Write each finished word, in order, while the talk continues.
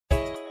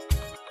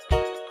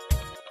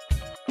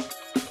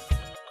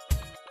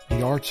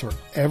The arts are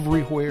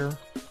everywhere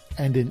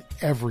and in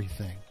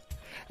everything.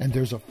 And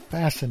there's a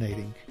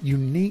fascinating,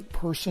 unique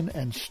person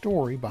and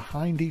story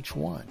behind each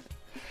one.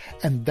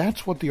 And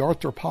that's what the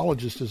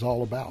Arthropologist is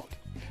all about.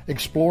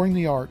 Exploring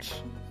the arts,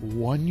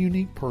 one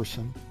unique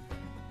person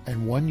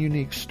and one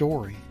unique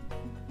story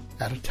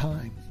at a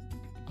time.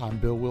 I'm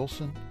Bill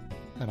Wilson,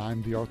 and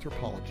I'm the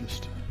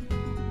Arthropologist.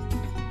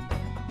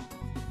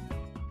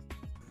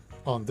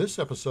 On this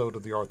episode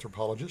of The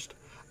Arthropologist,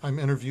 I'm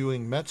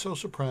interviewing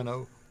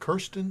mezzo-soprano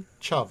Kirsten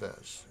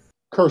Chavez.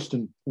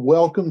 Kirsten,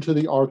 welcome to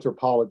The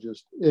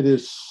Arthropologist. It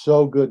is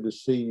so good to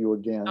see you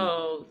again.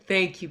 Oh,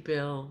 thank you,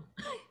 Bill.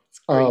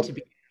 It's great to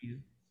be with you.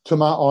 To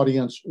my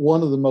audience,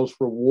 one of the most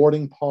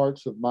rewarding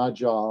parts of my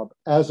job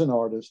as an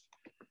artist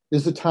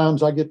is the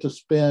times I get to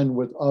spend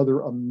with other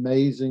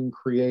amazing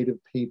creative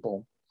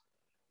people.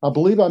 I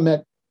believe I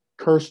met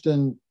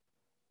Kirsten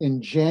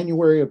in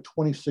January of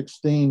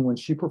 2016 when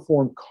she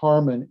performed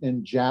Carmen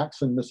in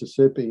Jackson,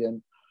 Mississippi.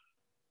 And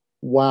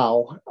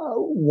wow,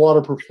 what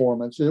a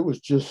performance. It was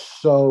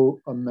just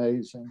so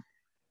amazing.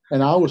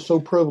 And I was so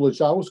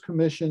privileged. I was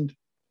commissioned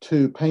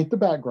to paint the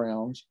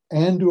backgrounds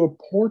and do a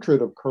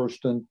portrait of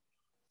Kirsten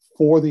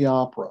for the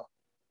opera.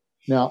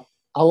 Now,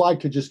 I like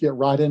to just get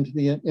right into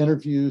the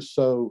interview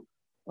so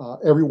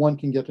everyone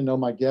can get to know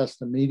my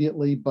guest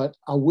immediately, but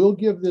I will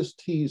give this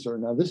teaser.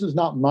 Now, this is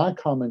not my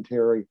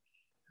commentary.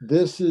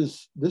 This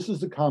is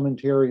the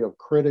commentary of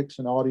critics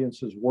and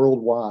audiences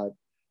worldwide.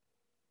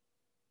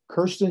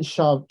 Kirsten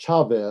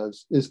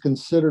Chavez is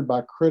considered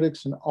by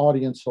critics and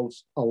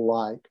audiences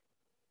alike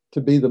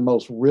to be the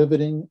most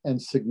riveting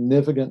and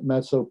significant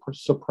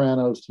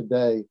mezzo-sopranos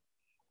today,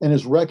 and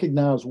is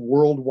recognized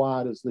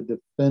worldwide as the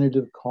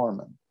definitive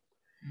Carmen.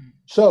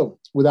 So,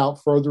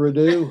 without further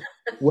ado,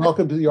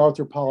 welcome to The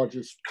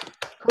Arthropologist.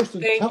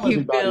 Kirsten, thank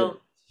you, Bill.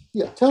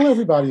 Tell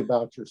everybody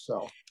about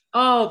yourself.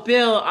 Oh,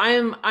 Bill,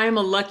 I'm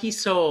a lucky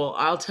soul.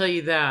 I'll tell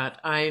you that.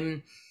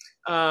 I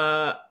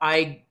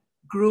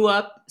grew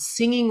up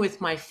singing with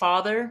my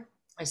father.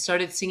 I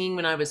started singing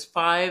when I was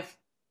 5,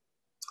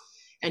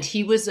 and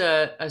he was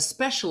a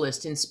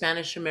specialist in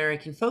Spanish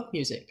American folk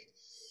music.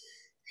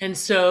 And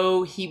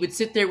so he would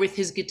sit there with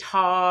his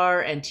guitar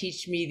and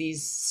teach me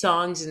these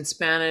songs in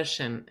Spanish,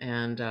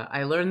 and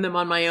I learned them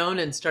on my own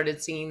and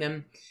started singing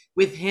them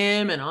with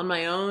him and on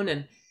my own.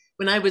 And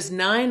when I was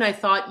 9, I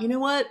thought, you know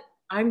what?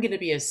 I'm going to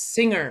be a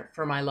singer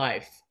for my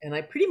life. And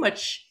I pretty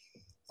much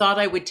thought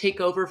I would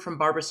take over from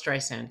Barbra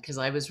Streisand because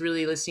I was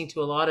really listening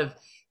to a lot of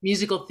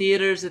musical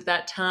theaters at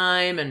that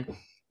time. And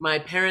my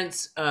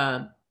parents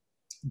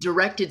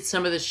directed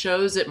some of the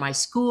shows at my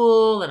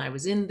school, and I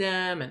was in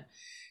them. And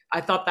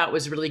I thought that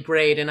was really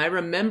great. And I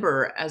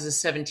remember as a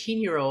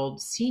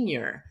 17-year-old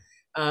senior,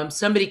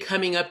 somebody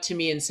coming up to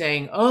me and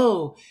saying,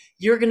 "Oh,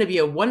 you're going to be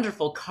a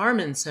wonderful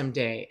Carmen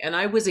someday." And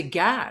I was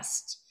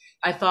aghast.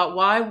 I thought,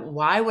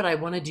 why would I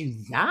want to do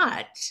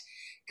that?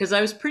 Because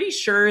I was pretty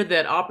sure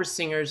that opera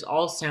singers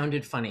all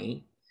sounded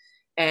funny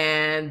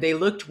and they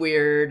looked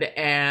weird,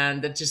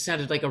 and that just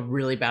sounded like a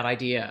really bad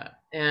idea.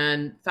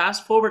 And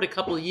fast forward a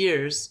couple of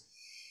years,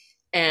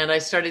 and I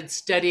started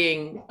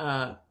studying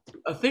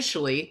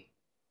officially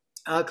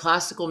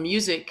classical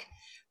music.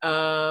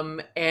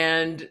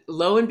 And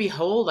lo and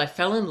behold, I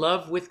fell in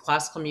love with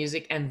classical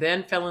music and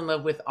then fell in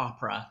love with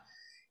opera.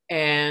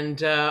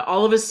 And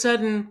all of a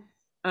sudden,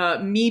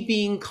 me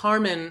being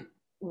Carmen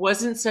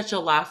wasn't such a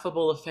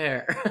laughable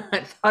affair.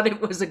 I thought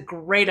it was a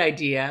great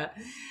idea.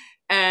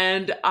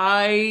 And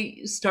I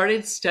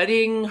started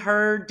studying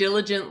her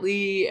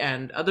diligently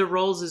and other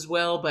roles as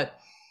well. But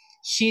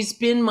she's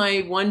been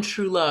my one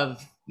true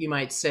love, you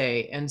might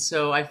say. And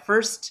so I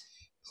first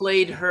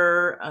played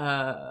her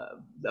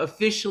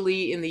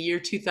officially in the year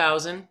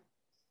 2000.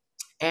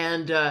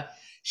 And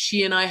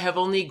she and I have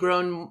only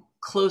grown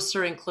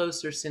closer and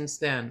closer since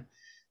then.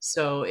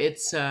 So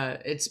it's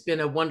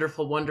been a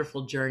wonderful,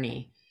 wonderful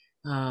journey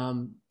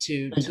to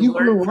you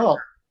learn grew from up.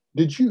 her.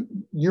 Did you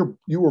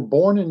were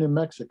born in New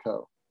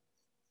Mexico?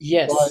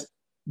 Yes.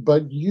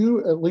 But you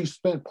at least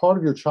spent part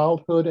of your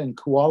childhood in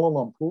Kuala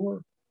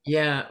Lumpur?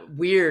 Yeah,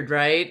 weird,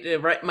 right?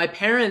 Right. My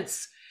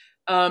parents,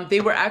 they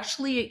were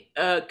actually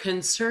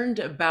concerned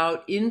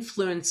about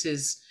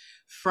influences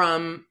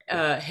from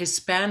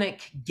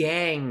Hispanic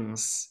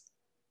gangs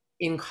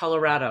in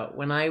Colorado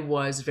when I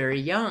was very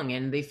young,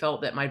 and they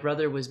felt that my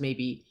brother was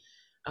maybe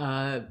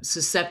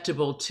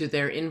susceptible to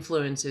their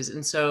influences.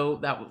 And so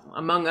that,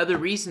 among other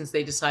reasons,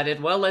 they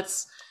decided, well,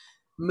 let's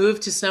move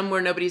to somewhere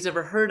nobody's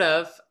ever heard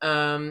of.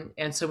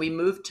 And so we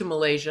moved to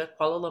Malaysia,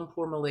 Kuala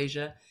Lumpur,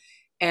 Malaysia.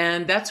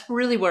 And that's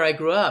really where I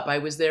grew up. I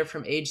was there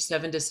from age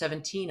 7 to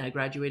 17. I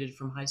graduated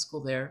from high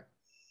school there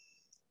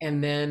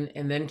and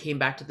then came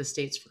back to the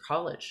States for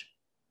college.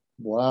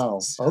 Wow.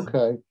 So.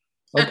 Okay.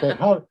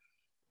 How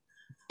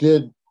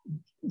did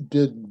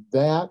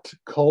that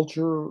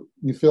culture,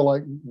 you feel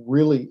like,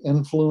 really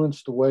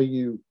influenced the way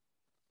you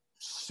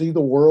see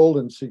the world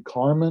and see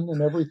Carmen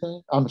and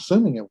everything? I'm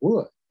assuming it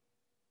would.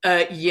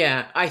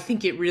 Yeah, I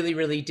think it really,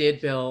 really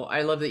did, Bill.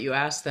 I love that you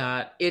asked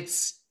that.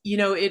 It's,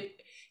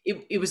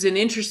 it was an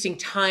interesting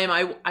time.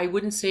 I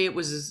wouldn't say it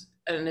was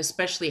an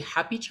especially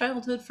happy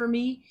childhood for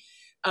me.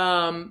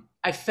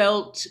 I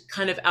felt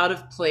kind of out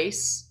of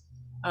place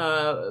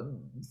uh,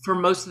 for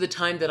most of the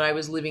time that I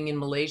was living in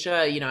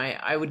Malaysia. You know,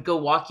 I would go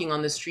walking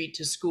on the street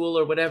to school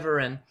or whatever,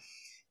 and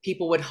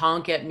people would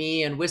honk at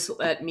me and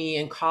whistle at me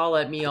and call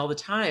at me all the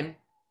time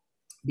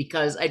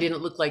because I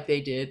didn't look like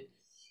they did.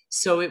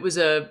 So it was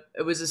a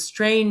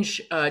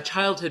strange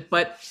childhood,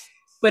 but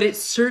it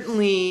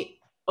certainly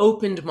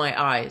opened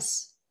my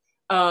eyes.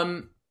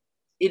 Um,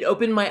 it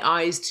opened my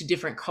eyes to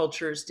different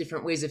cultures,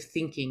 different ways of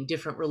thinking,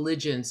 different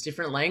religions,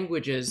 different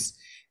languages,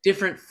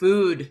 different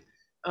food,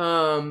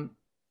 um,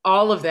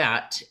 all of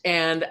that.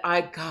 And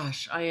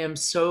gosh, I am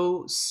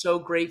so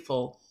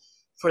grateful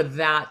for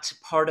that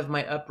part of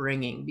my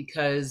upbringing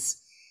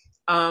because,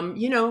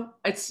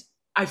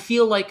 I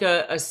feel like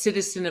a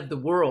citizen of the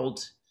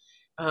world.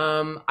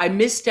 I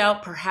missed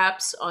out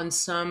perhaps on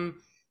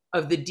some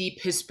of the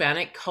deep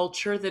Hispanic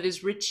culture that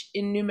is rich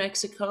in New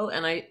Mexico,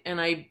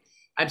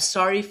 I'm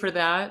sorry for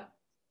that,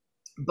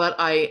 but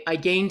I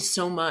gained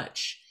so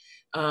much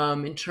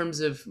in terms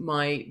of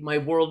my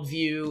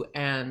worldview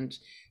and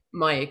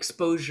my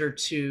exposure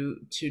to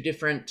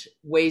different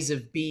ways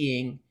of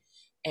being,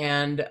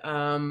 and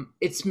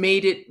it's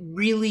made it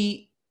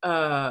really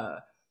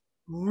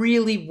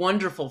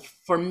wonderful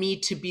for me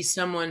to be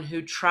someone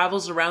who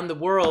travels around the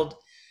world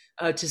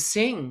to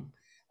sing,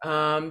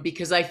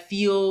 because I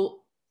feel,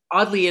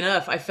 oddly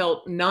enough, I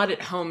felt not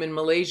at home in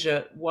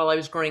Malaysia while I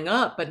was growing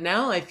up, but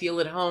now I feel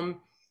at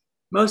home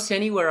most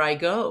anywhere I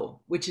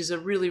go, which is a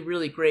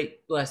really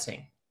great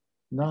blessing.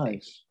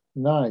 Nice,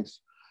 nice.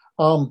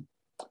 Um,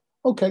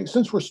 okay,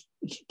 since we're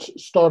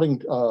starting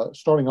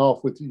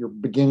off with your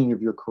beginning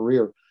of your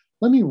career,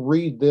 let me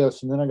read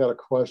this, and then I got a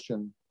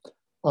question.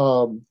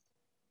 Um,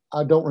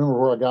 I don't remember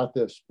where I got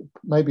this,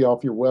 maybe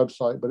off your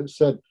website, but it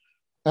said,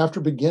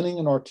 after beginning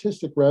an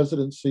artistic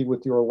residency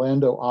with the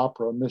Orlando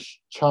Opera, Miss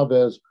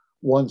Chavez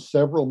won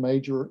several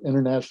major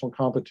international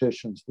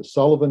competitions: the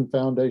Sullivan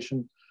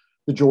Foundation,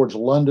 the George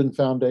London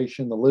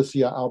Foundation, the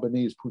Lycia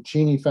Albanese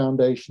Puccini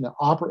Foundation, the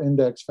Opera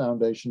Index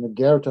Foundation, the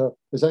Goethe,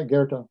 is that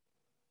Goethe?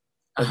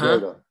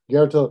 Uh-huh.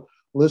 Goethe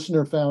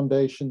Listener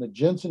Foundation, the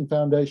Jensen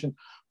Foundation.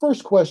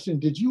 First question,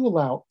 did you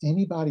allow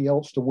anybody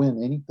else to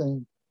win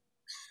anything?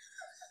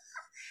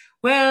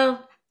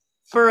 Well,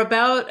 for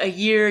about a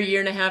year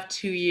and a half,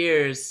 2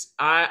 years,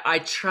 I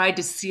tried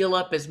to seal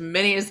up as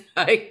many as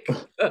I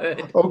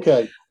could.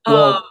 Okay,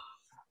 Um,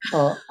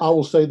 well, I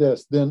will say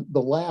this. Then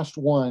the last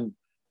one,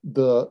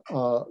 the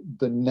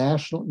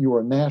national, you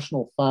were a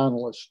national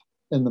finalist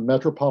in the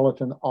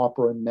Metropolitan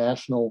Opera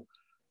National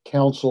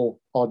Council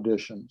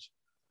auditions.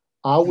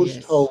 I was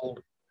yes.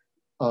 told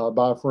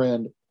by a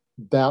friend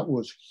that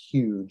was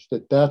huge.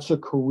 That's a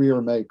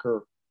career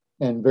maker,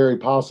 and very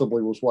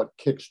possibly was what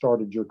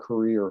kickstarted your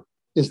career.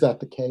 Is that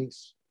the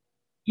case?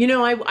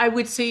 I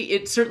would say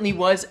it certainly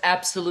was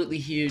absolutely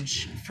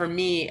huge for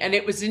me. And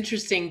it was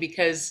interesting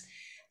because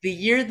the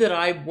year that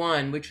I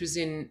won, which was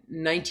in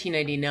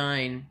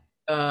 1999,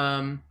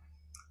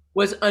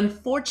 was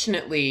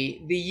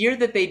unfortunately the year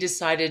that they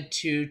decided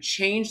to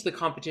change the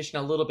competition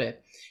a little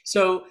bit.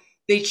 So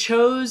they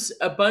chose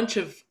a bunch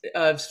of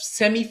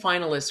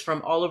semifinalists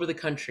from all over the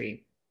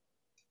country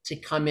to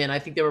come in. I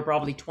think there were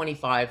probably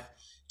 25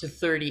 to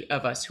 30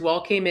 of us who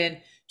all came in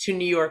to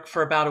New York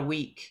for about a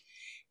week.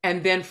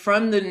 And then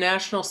from the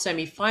national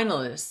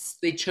semifinalists,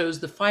 they chose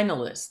the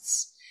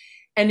finalists.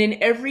 And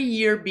in every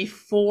year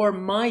before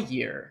my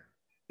year,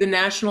 the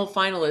national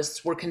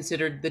finalists were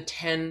considered the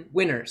 10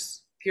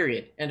 winners,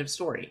 period, end of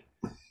story.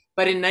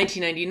 But in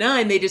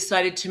 1999, they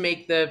decided to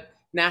make the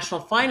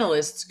national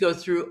finalists go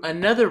through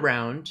another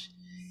round,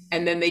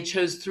 and then they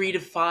chose 3 to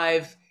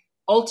 5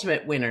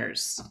 ultimate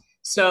winners.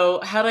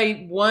 So had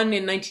I won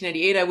in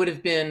 1998, I would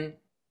have been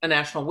a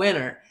national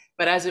winner.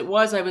 But as it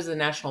was, I was a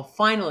national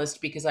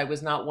finalist because I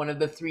was not one of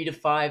the 3 to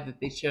 5 that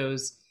they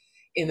chose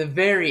in the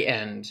very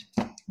end.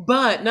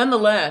 But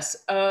nonetheless,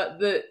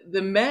 the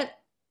Met,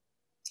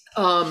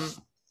 um,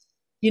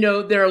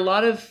 there are a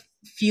lot of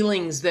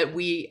feelings that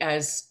we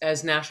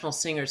as national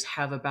singers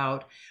have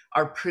about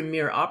our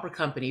premier opera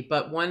company.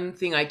 But one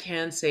thing I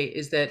can say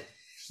is that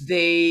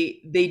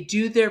they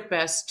do their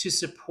best to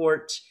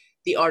support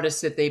the artists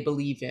that they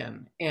believe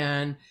in.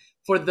 And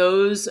for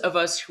those of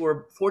us who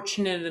are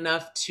fortunate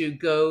enough to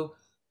go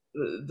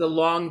the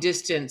long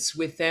distance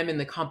with them in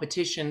the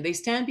competition, they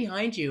stand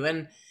behind you,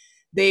 and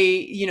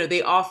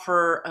they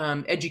offer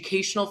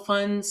educational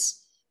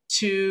funds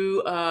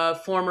to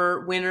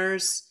former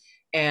winners,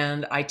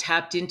 and I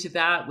tapped into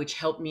that, which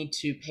helped me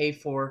to pay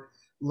for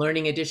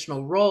learning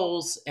additional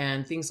roles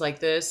and things like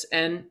this.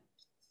 And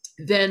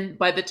then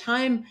by the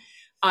time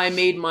I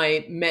made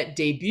my Met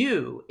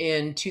debut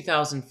in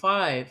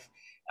 2005,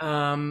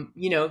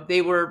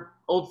 they were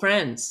old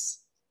friends.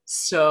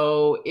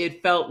 So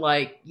it felt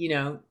like,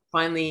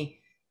 finally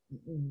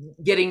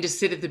getting to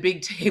sit at the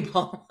big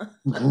table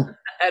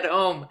at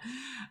home.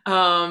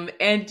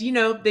 And,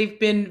 they've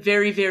been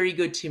very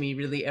good to me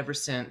really ever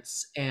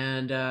since.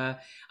 And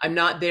I'm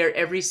not there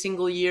every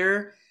single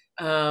year,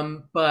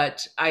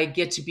 But I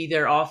get to be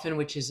there often,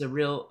 which is a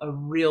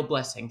real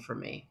blessing for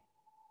me.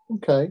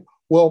 Okay.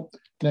 Well,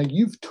 now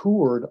you've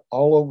toured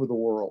all over the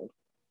world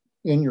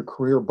in your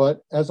career,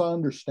 but as I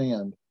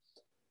understand,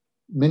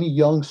 many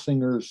young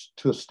singers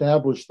to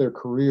establish their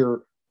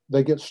career,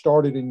 they get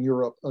started in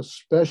Europe,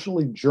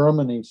 especially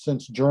Germany,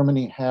 since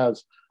Germany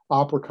has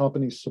opera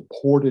companies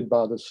supported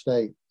by the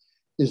state.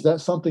 Is that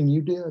something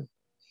you did?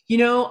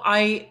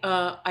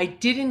 I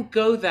didn't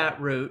go that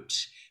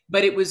route,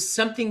 but it was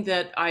something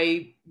that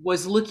I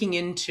was looking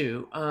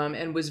into,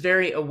 and was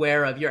very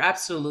aware of. You're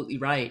absolutely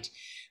right.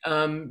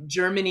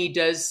 Germany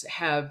does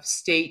have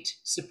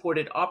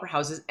state-supported opera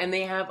houses, and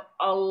they have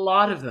a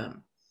lot of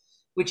them,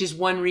 which is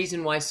one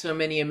reason why so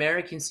many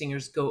American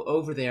singers go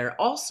over there.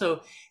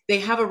 Also, they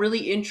have a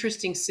really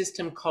interesting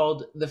system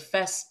called the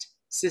Fest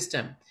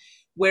system,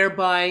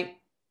 whereby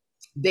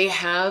they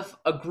have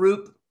a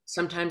group,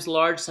 sometimes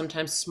large,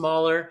 sometimes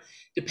smaller,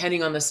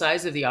 depending on the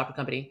size of the opera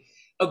company,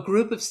 a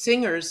group of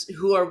singers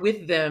who are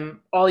with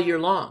them all year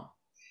long,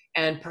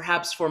 and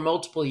perhaps for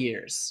multiple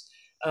years.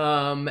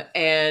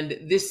 And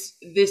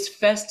this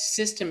Fest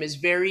system is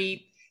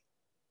very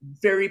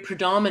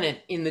predominant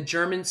in the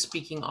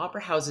German-speaking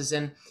opera houses,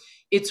 and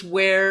it's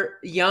where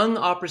young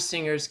opera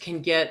singers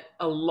can get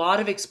a lot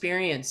of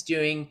experience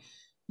doing,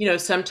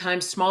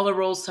 sometimes smaller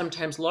roles,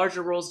 sometimes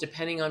larger roles,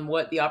 depending on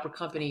what the opera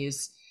company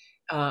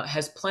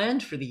has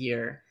planned for the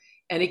year.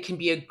 And it can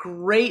be a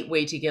great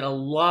way to get a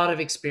lot of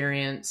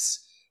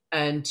experience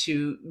and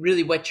to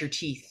really wet your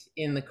teeth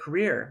in the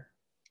career.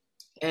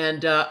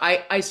 And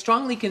I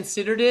strongly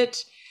considered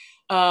it,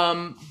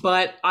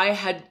 but I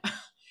had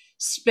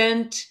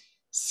spent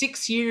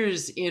 6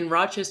 years in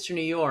Rochester,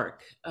 New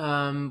York,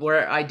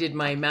 where I did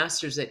my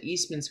master's at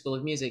Eastman School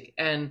of Music,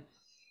 and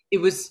it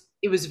was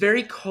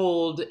very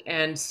cold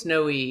and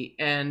snowy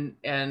and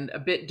a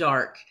bit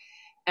dark,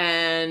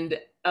 and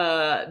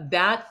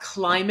that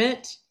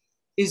climate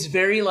is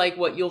very like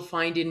what you'll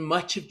find in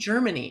much of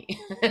Germany.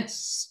 And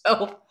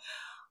so,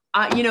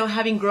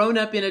 having grown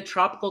up in a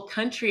tropical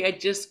country, I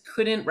just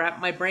couldn't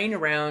wrap my brain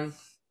around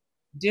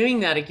doing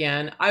that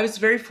again. I was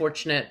very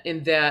fortunate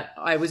in that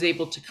I was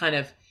able to kind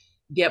of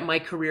get my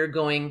career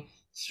going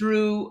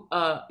through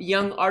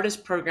young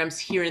artist programs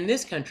here in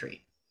this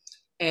country,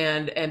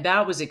 and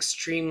that was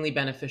extremely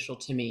beneficial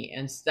to me.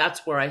 And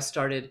that's where I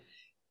started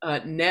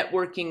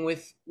networking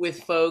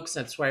with folks.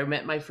 That's where I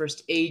met my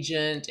first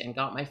agent and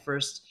got my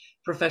first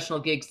professional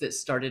gigs that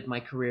started my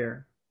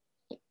career.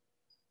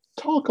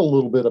 Talk a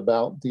little bit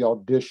about the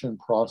audition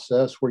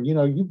process where,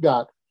 you've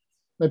got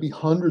maybe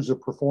hundreds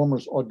of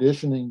performers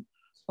auditioning.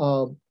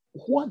 Uh,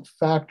 what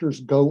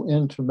factors go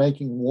into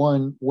making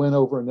one win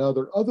over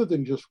another other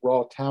than just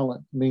raw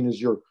talent? I mean, is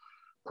your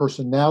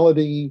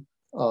personality,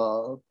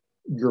 uh,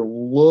 your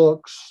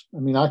looks? I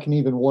mean, I can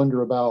even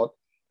wonder about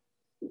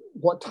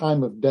what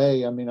time of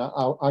day. I mean,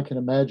 I can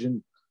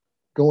imagine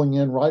going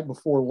in right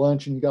before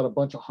lunch and you got a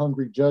bunch of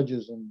hungry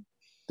judges and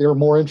they're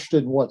more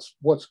interested in what's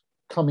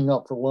coming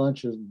up for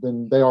lunch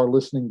than they are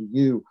listening to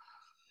you.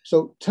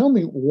 So tell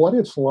me what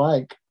it's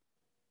like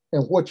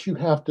and what you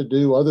have to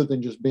do other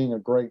than just being a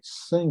great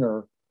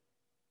singer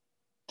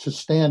to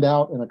stand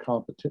out in a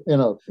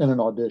in an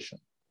audition.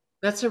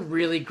 That's a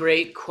really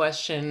great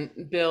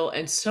question, Bill.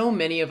 And so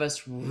many of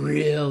us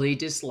really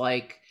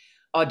dislike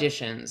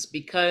auditions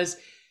because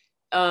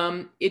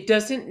it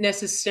doesn't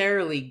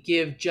necessarily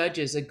give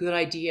judges a good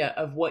idea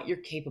of what you're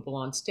capable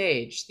on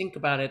stage. Think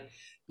about it.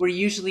 We're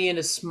usually in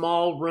a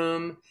small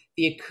room.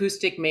 The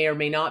acoustic may or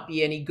may not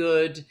be any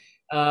good.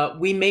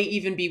 We may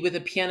even be with a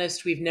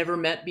pianist we've never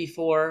met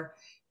before.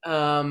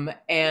 And,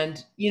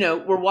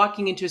 we're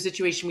walking into a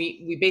situation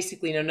we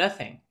basically know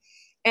nothing.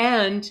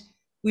 And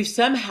we've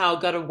somehow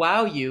got to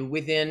wow you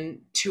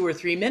within 2 or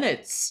 3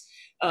 minutes,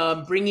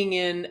 bringing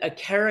in a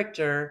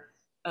character,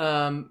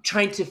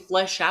 trying to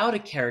flesh out a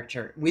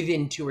character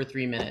within 2 or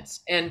 3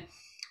 minutes. And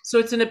so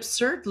it's an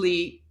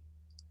absurdly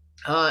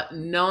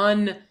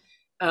non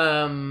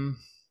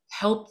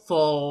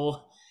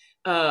helpful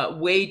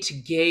way to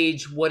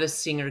gauge what a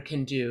singer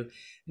can do.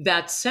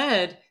 That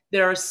said,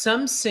 there are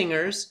some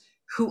singers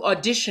who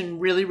audition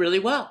really, really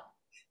well.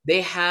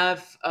 They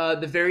have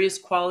the various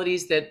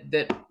qualities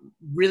that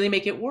really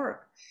make it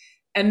work.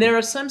 And there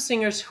are some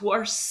singers who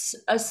are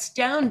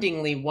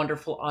astoundingly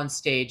wonderful on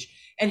stage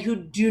and who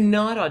do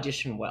not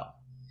audition well.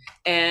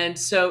 And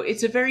so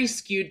it's a very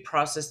skewed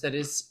process that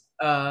is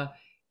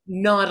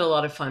not a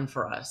lot of fun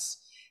for us.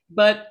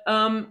 But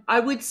I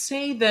would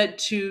say that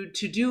to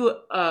do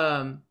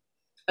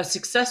a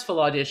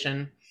successful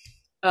audition,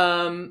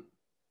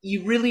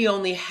 you really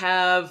only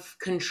have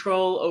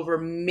control over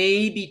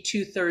maybe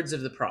 2/3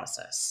 of the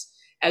process.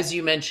 As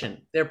you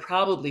mentioned, they're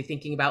probably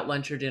thinking about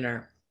lunch or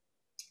dinner,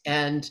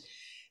 and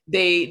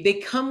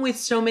they come with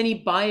so many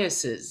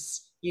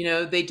biases.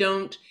 They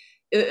don't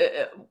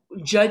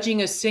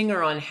judging a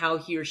singer on how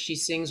he or she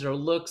sings or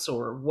looks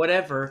or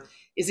whatever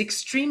is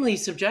extremely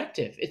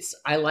subjective. It's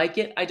I like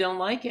it, I don't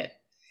like it.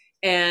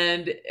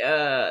 And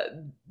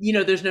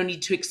there's no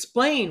need to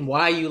explain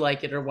why you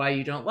like it or why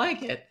you don't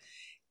like it.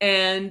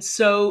 And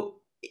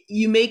so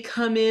you may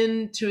come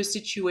into a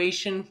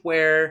situation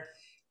where,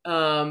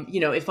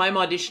 if I'm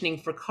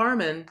auditioning for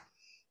Carmen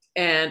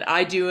and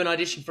I do an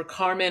audition for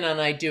Carmen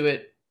and I do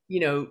it,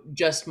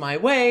 just my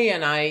way,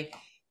 and I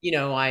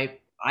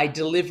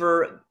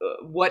deliver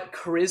what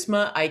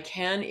charisma I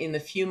can in the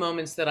few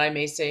moments that I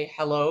may say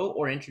hello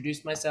or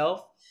introduce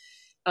myself.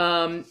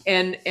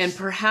 And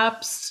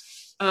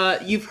perhaps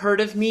you've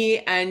heard of me,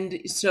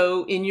 and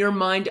so in your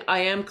mind I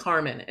am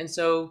Carmen, and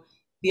so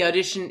the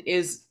audition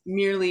is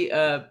merely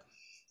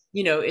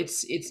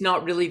it's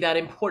not really that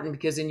important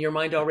because in your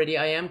mind already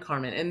I am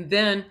Carmen. And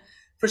then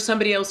for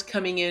somebody else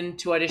coming in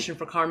to audition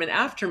for Carmen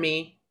after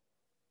me,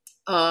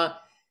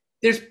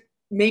 there's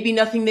maybe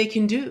nothing they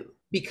can do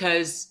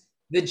because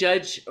the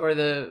judge or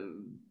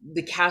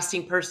the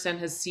casting person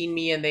has seen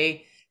me and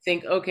they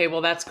think, okay,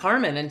 well, that's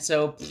Carmen, and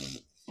so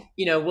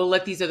we'll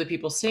let these other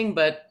people sing,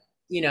 but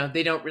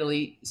they don't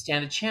really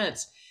stand a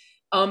chance.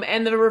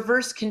 And the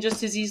reverse can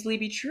just as easily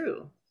be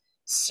true.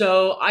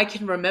 So I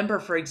can remember,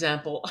 for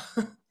example,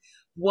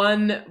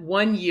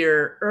 one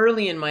year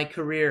early in my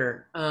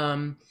career,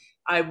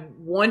 I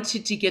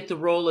wanted to get the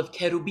role of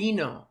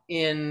Cherubino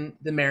in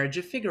The Marriage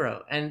of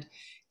Figaro. And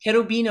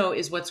Cherubino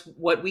is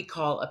what we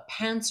call a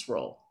pants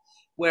role,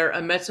 where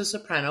a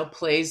mezzo-soprano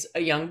plays a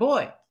young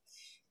boy.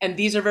 And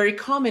these are very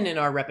common in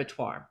our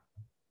repertoire.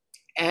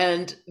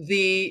 And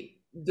the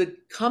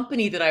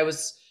company that I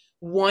was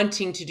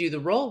wanting to do the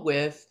role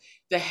with,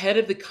 the head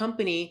of the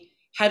company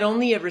had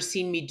only ever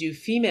seen me do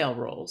female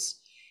roles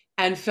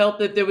and felt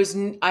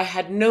that I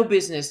had no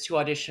business to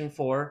audition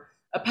for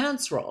a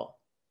pants role.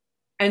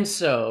 And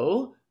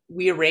so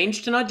we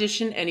arranged an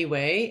audition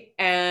anyway,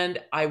 and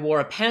I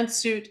wore a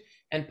pantsuit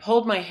and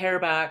pulled my hair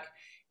back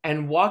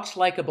and walked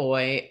like a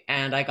boy,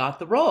 and I got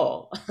the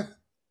role.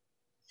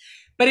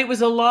 But it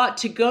was a lot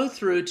to go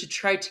through to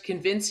try to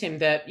convince him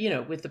that,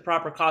 with the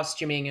proper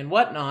costuming and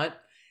whatnot,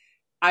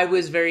 I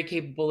was very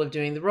capable of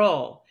doing the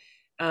role.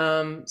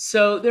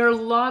 So there are a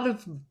lot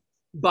of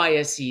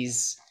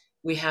biases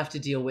we have to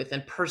deal with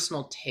and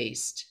personal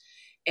taste.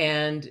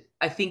 And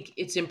I think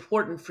it's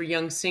important for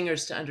young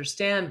singers to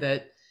understand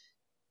that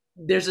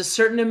there's a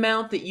certain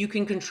amount that you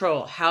can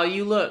control: how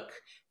you look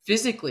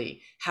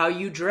physically, how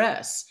you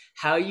dress,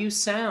 how you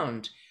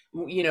sound.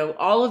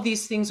 All of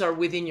these things are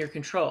within your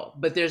control,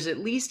 but there's at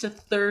least a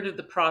third of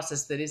the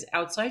process that is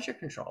outside your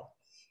control.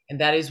 And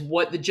that is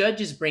what the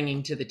judge is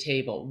bringing to the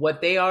table,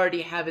 what they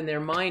already have in their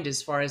mind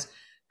as far as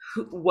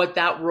what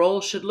that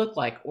role should look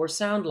like or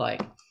sound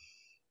like.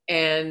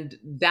 And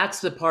that's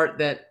the part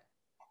that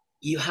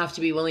you have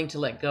to be willing to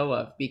let go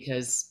of,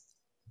 because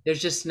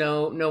there's just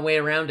no way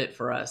around it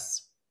for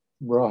us.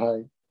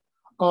 Right.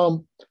 I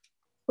want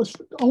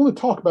to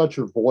talk about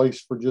your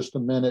voice for just a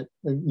minute.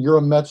 You're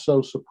a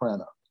mezzo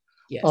soprano.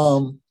 Yes.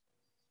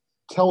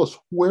 Tell us,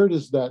 where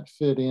does that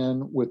fit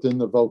in within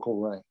the vocal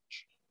range?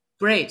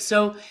 Great.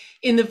 So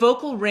in the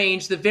vocal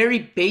range, the very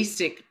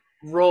basic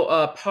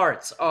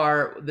parts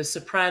are the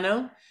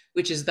soprano,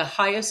 which is the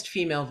highest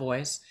female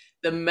voice,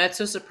 the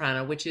mezzo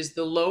soprano, which is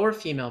the lower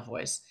female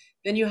voice.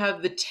 Then you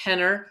have the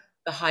tenor,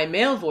 the high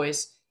male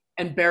voice,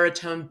 and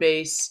baritone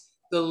bass,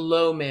 the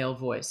low male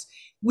voice.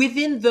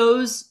 Within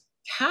those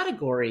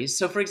categories,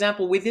 so for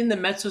example, within the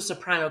mezzo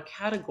soprano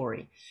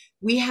category,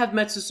 we have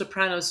mezzo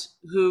sopranos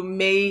who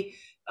may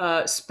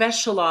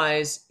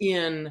specialize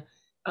in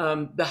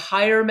the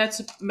higher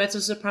mezzo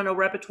soprano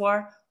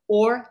repertoire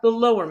or the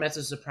lower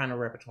mezzo soprano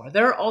repertoire.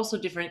 There are also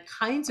different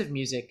kinds of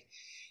music,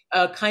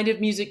 a kind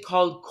of music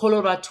called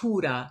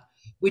coloratura,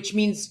 which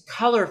means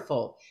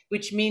colorful,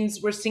 which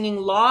means we're singing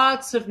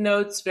lots of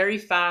notes very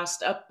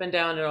fast, up and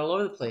down and all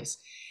over the place.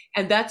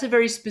 And that's a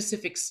very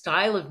specific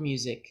style of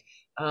music.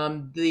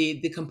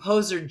 The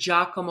composer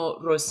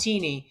Giacomo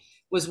Rossini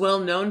was well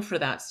known for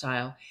that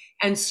style.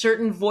 And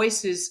certain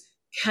voices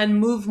can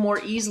move more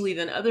easily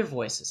than other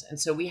voices. And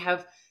so we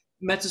have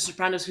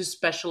mezzo-sopranos who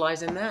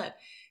specialize in that.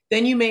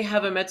 Then you may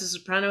have a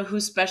mezzo-soprano who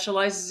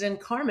specializes in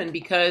Carmen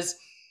because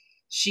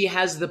she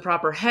has the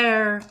proper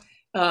hair.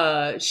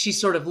 She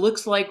sort of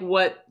looks like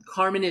what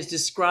Carmen is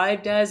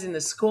described as in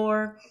the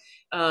score.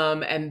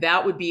 And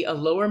that would be a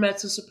lower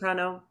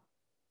mezzo-soprano.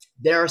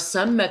 There are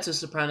some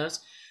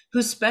mezzo-sopranos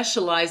who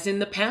specialize in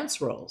the pants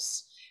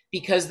roles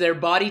because their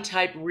body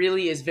type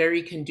really is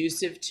very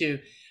conducive to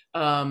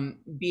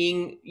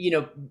being,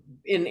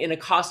 in a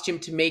costume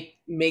to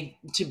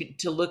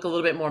to look a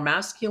little bit more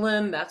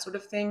masculine, that sort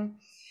of thing.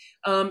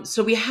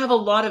 So we have a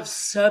lot of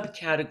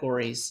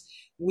subcategories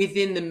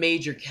within the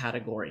major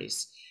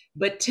categories,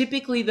 but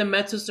typically the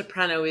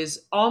mezzo-soprano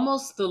is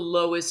almost the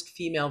lowest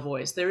female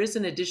voice. There is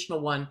an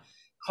additional one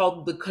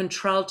called the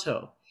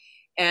contralto.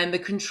 And the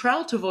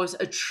contralto voice,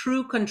 a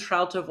true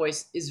contralto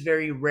voice, is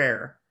very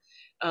rare.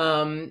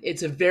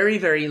 It's a very,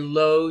 very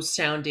low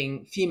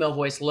sounding female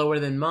voice, lower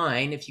than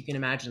mine, if you can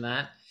imagine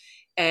that.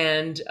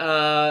 And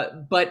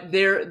but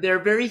there are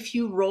very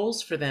few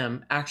roles for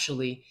them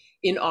actually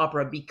in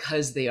opera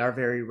because they are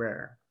very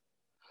rare.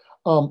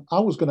 I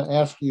was going to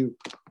ask you,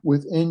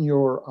 within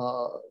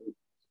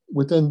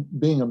within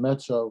being a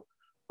mezzo,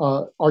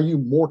 are you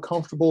more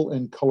comfortable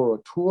in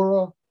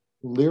coloratura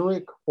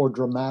lyric or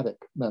dramatic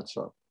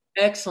mezzo?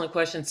 Excellent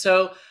question.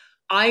 So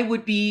I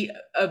would be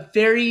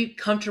very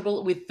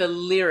comfortable with the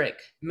lyric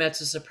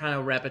mezzo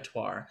soprano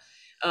repertoire.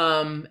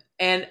 And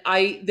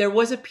there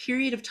was a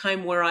period of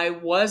time where I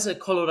was a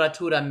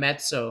coloratura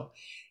mezzo,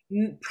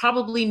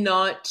 probably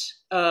not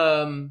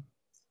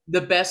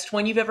the best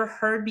one you've ever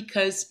heard,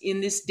 because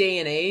in this day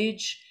and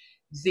age,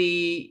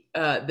 the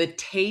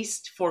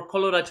taste for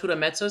coloratura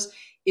mezzos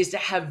is to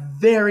have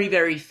very,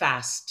 very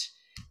fast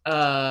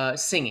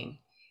singing.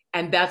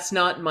 And that's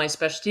not my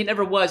specialty. It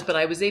never was, but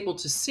I was able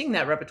to sing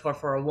that repertoire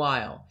for a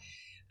while.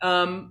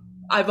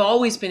 I've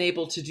always been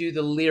able to do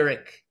the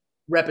lyric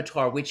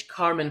repertoire, which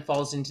Carmen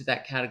falls into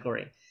that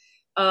category.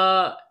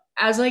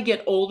 As I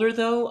get older,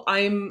 though,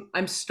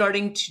 I'm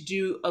starting to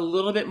do a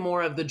little bit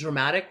more of the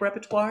dramatic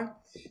repertoire.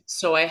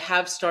 So I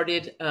have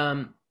started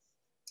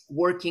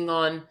working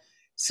on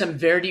some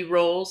Verdi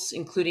roles,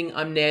 including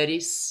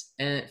Amneris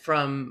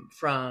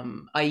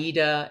from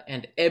Aida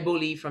and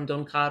Eboli from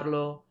Don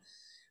Carlo.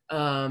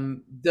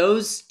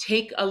 Those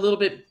take a little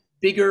bit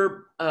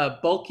bigger,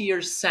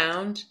 bulkier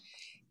sound,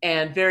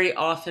 and very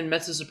often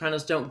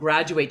mezzo-sopranos don't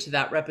graduate to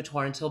that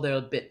repertoire until they're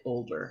a bit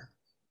older.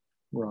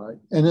 Right.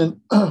 And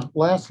then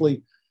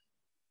lastly,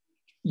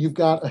 you've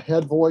got a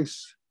head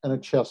voice and a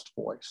chest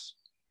voice.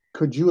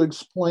 Could you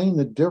explain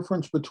the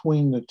difference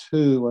between the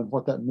two and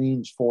what that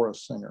means for a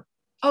singer?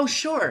 Oh,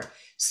 sure.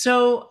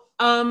 So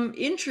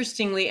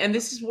interestingly, and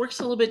works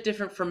a little bit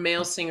different for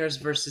male singers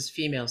versus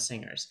female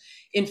singers.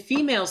 In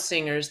female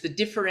singers, the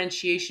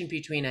differentiation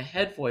between a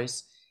head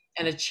voice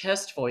and a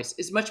chest voice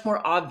is much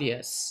more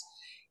obvious.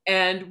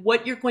 And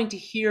what you're going to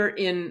hear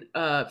in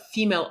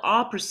female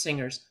opera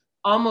singers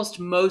almost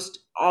most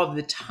of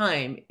the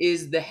time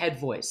is the head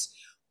voice,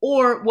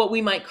 or what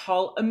we might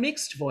call a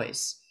mixed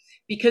voice,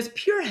 because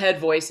pure head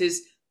voice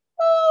is,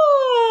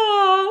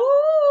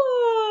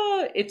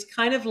 it's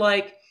kind of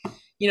like,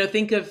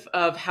 think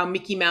of how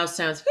Mickey Mouse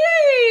sounds,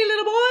 hey,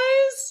 little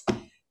boys.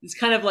 It's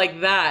kind of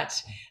like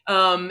that.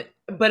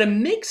 But a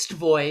mixed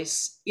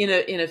voice in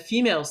a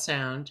female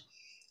sound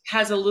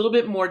has a little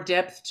bit more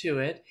depth to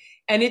it.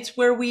 And it's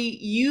where we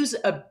use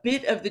a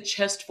bit of the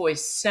chest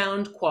voice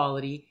sound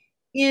quality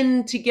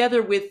in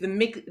together with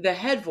the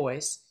head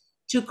voice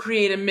to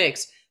create a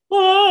mix.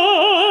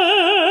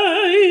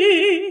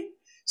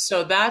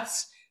 So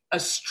that's a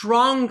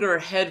stronger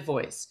head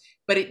voice,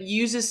 but it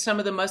uses some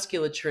of the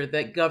musculature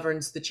that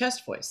governs the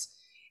chest voice.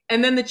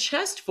 And then the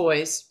chest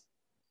voice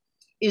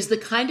is the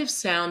kind of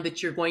sound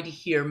that you're going to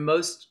hear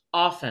most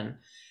often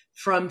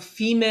from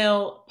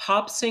female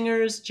pop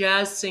singers,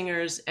 jazz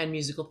singers, and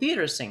musical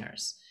theater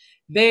singers.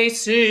 They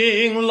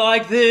sing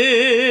like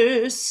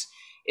this.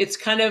 It's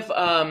kind of,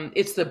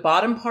 it's the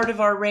bottom part of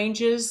our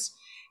ranges.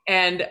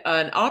 And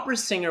an opera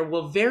singer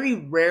will very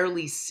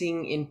rarely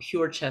sing in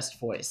pure chest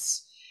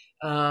voice.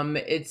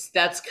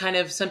 That's kind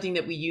of something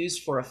that we use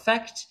for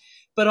effect,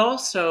 but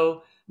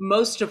also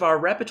most of our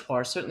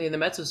repertoire, certainly in the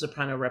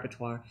mezzo-soprano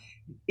repertoire,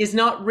 is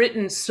not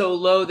written so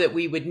low that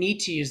we would need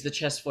to use the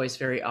chest voice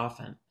very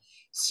often.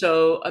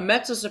 So a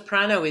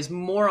mezzo-soprano is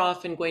more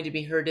often going to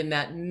be heard in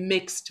that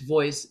mixed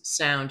voice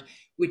sound,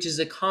 which is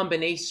a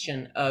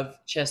combination of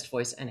chest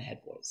voice and head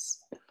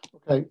voice.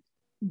 Okay.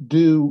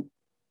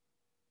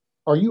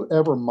 Are you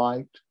ever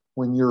mic'd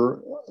when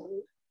you're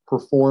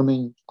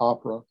performing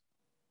opera?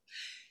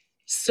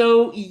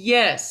 So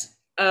yes,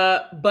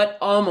 but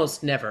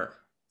almost never.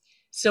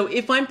 So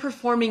if I'm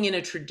performing in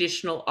a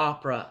traditional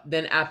opera,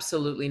 then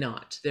absolutely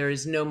not. There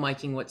is no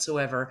miking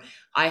whatsoever.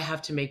 I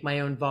have to make my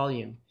own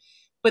volume.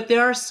 But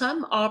there are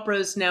some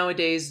operas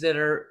nowadays that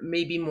are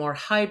maybe more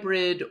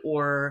hybrid,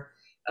 or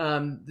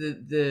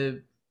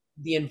the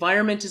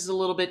environment is a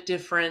little bit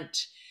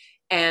different,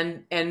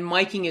 and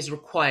miking is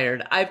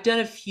required. I've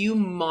done a few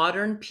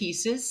modern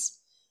pieces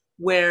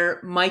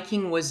where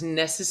miking was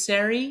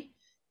necessary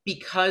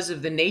because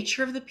of the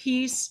nature of the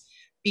piece,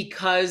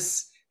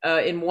 because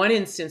in one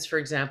instance, for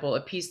example,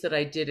 a piece that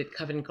I did at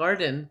Covent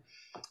Garden,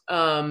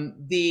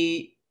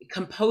 the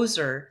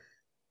composer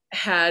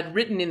had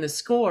written in the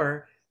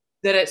score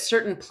that at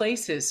certain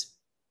places,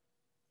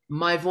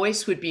 my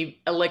voice would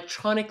be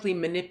electronically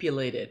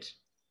manipulated,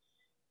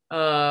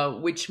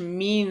 which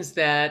means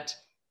that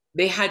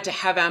they had to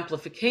have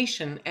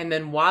amplification. And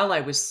then while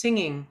I was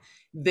singing,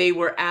 they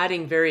were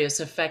adding various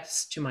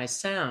effects to my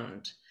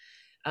sound.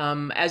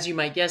 As you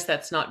might guess,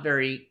 that's not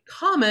very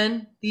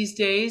common these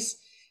days.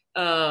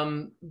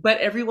 But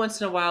every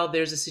once in a while,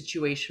 there's a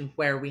situation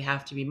where we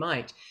have to be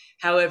mic'd.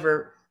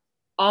 However,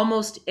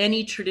 almost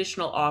any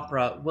traditional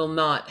opera will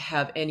not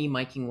have any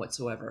miking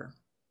whatsoever.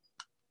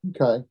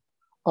 Okay.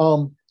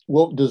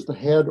 Well, does the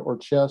head or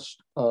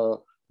chest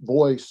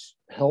voice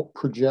help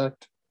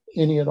project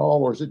any at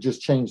all, or does it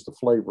just change the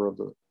flavor of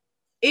the?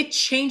 It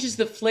changes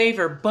the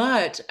flavor,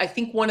 but I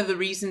think one of the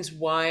reasons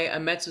why a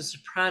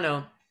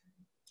mezzo-soprano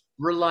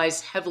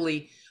relies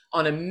heavily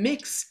on a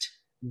mixed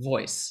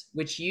voice,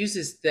 which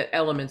uses the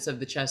elements of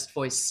the chest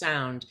voice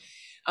sound,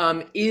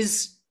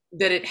 is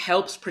that it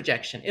helps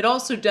projection. It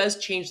also does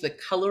change the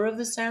color of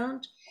the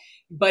sound,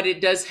 but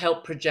it does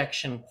help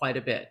projection quite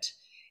a bit.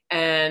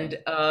 And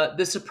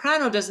the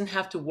soprano doesn't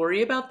have to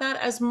worry about that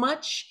as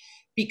much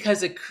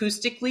because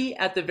acoustically,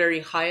 at the very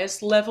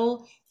highest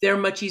level, they're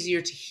much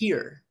easier to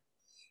hear.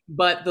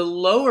 But the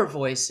lower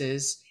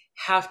voices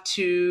have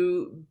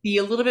to be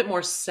a little bit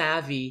more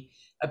savvy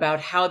about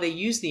how they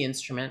use the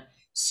instrument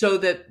so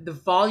that the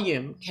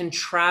volume can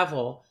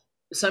travel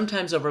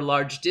sometimes over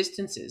large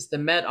distances. The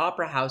Met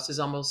Opera House is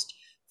almost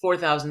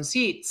 4,000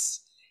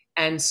 seats.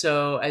 And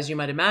so, as you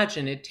might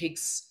imagine, it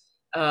takes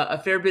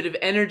a fair bit of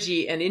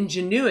energy and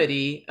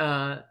ingenuity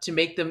to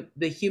make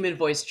the human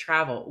voice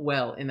travel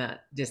well in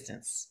that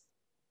distance.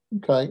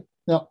 Okay.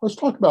 Now let's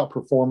talk about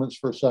performance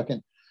for a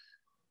second.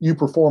 You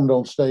performed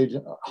on stage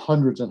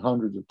hundreds and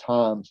hundreds of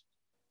times,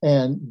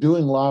 and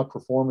doing live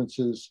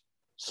performances,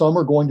 some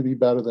are going to be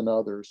better than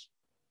others.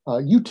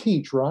 You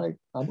teach, right?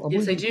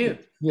 Yes, I do.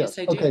 Yeah. Yes,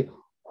 I do. Okay.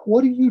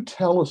 What do you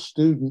tell a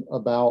student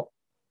about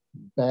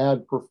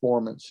bad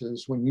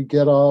performances when you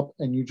get up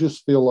and you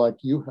just feel like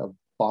you have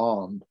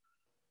bombed?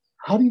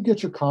 How do you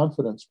get your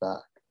confidence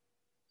back?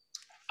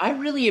 I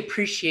really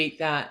appreciate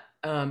that,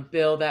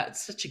 Bill.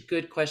 That's such a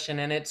good question.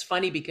 And it's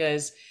funny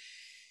because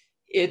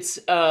it's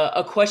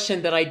a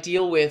question that I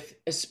deal with,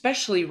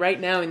 especially right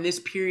now in this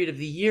period of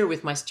the year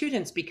with my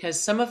students, because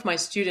some of my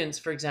students,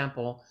 for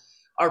example,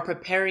 are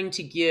preparing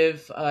to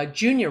give a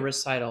junior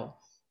recital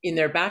in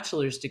their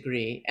bachelor's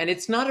degree. And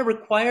it's not a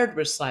required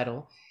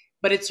recital,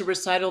 but it's a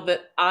recital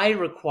that I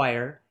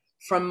require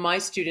from my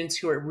students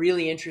who are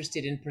really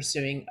interested in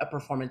pursuing a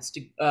performance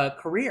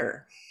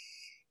career.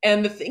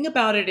 And the thing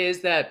about it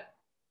is that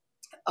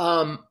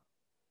um,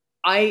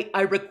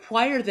 I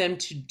require them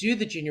to do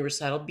the junior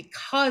recital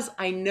because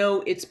I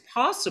know it's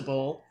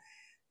possible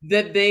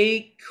that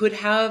they could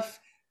have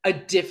a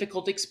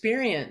difficult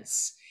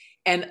experience.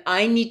 And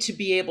I need to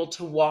be able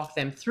to walk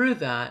them through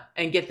that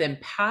and get them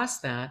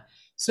past that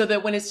so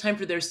that when it's time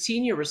for their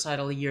senior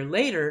recital a year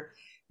later,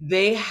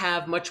 they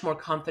have much more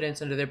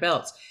confidence under their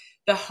belts.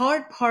 The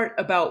hard part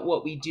about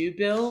what we do,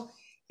 Bill,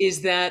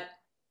 is that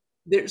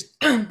there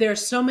are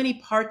so many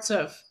parts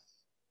of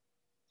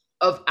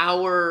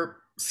our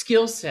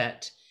skill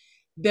set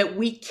that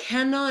we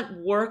cannot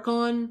work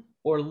on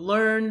or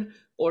learn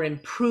or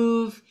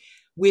improve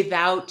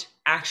without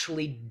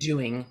actually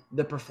doing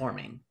the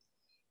performing.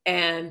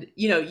 And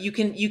you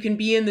can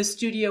be in the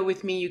studio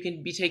with me, you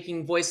can be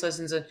taking voice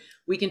lessons, and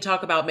we can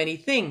talk about many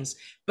things,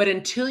 but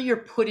until you're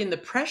put in the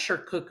pressure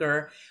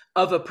cooker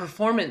of a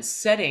performance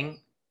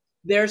setting,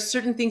 there are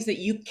certain things that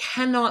you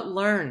cannot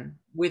learn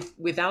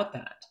without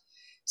that.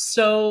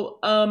 So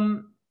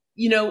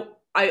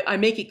I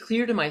make it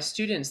clear to my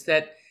students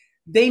that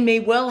they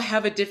may well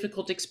have a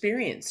difficult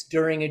experience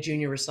during a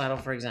junior recital,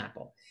 for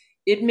example.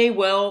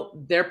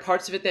 There are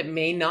parts of it that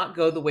may not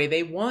go the way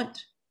they want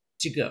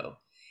to go.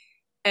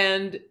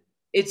 And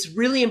it's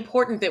really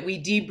important that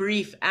we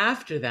debrief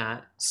after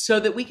that so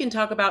that we can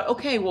talk about,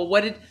 okay, well,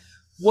 what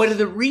are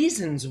the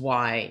reasons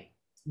why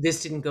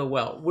this didn't go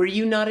well? Were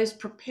you not as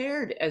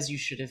prepared as you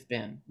should have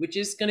been? Which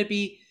is going to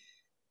be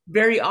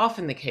very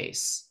often the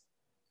case.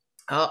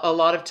 A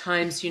lot of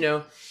times,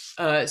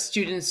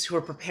 students who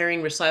are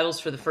preparing recitals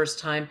for the first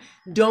time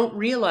don't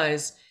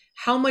realize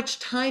how much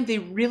time they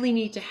really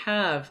need to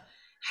have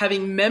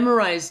having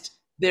memorized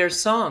their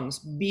songs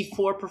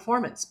before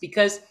performance.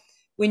 Because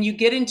when you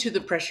get into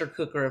the pressure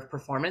cooker of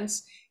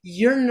performance,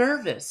 you're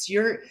nervous.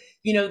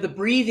 The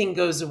breathing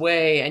goes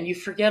away and you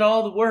forget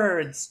all the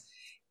words.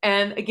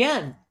 And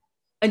again,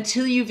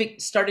 until you've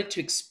started to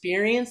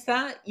experience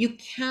that, you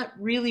can't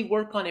really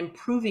work on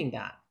improving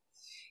that.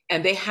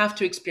 And they have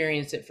to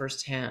experience it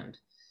firsthand.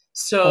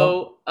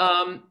 So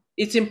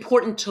it's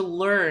important to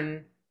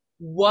learn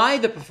why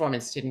the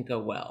performance didn't go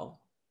well,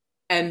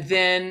 and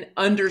then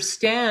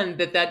understand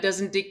that that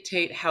doesn't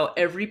dictate how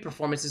every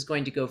performance is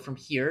going to go from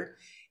here,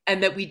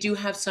 and that we do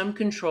have some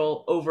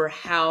control over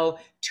how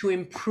to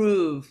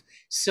improve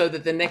so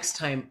that the next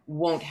time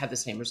won't have the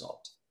same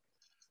result.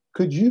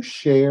 Could you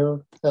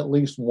share at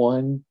least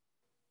one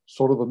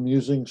sort of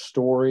amusing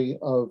story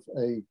of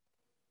a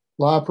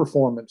live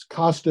performance,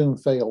 costume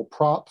fail,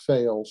 prop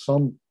fail,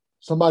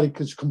 somebody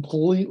just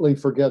completely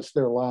forgets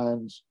their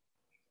lines?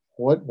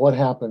 What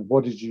happened?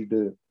 What did you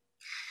do?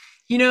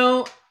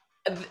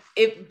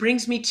 It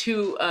brings me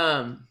to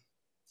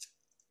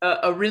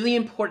a really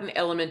important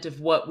element of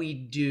what we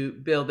do,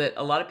 Bill, that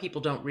a lot of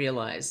people don't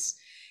realize,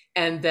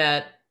 and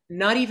that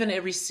not even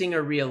every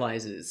singer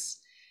realizes.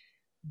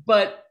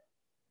 But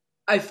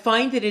I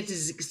find that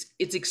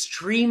it's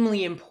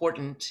extremely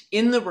important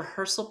in the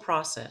rehearsal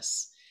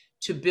process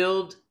to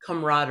build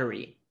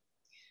camaraderie,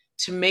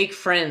 to make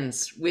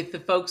friends with the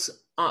folks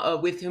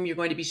with whom you're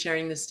going to be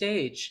sharing the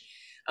stage.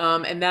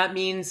 And that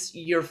means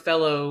your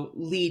fellow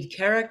lead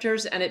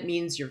characters, and it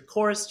means your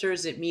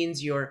choristers, it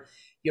means your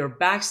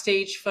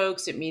backstage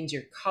folks, it means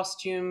your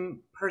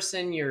costume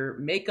person, your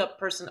makeup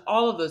person,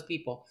 all of those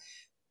people.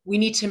 We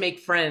need to make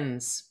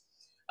friends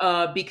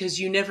because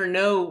you never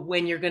know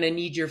when you're going to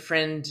need your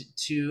friend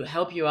to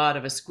help you out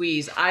of a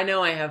squeeze. I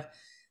know I have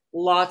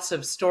lots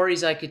of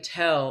stories I could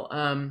tell,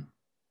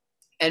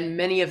 and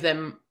many of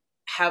them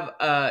have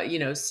a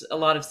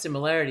lot of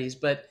similarities.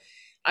 But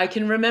I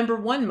can remember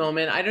one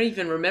moment. I don't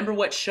even remember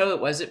what show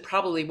it was. It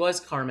probably was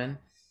Carmen,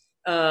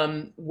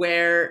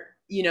 where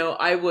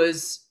I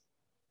was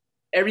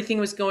everything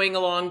was going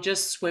along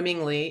just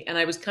swimmingly, and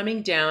I was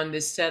coming down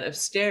this set of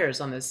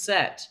stairs on this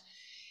set,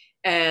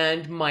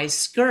 and my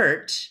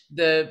skirt,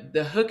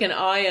 the hook and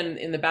eye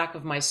in the back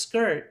of my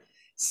skirt,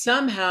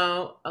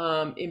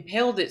 somehow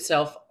impaled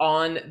itself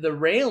on the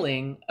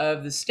railing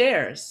of the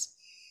stairs.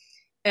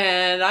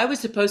 And I was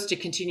supposed to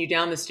continue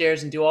down the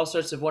stairs and do all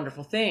sorts of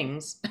wonderful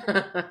things,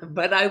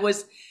 but I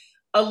was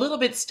a little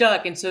bit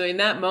stuck. And so in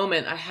that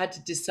moment, I had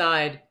to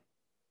decide,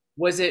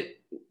 was it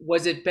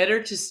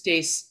better to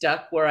stay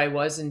stuck where I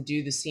was and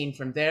do the scene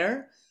from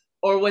there?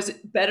 Or was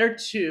it better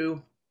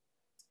to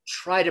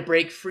try to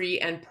break free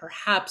and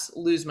perhaps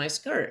lose my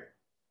skirt?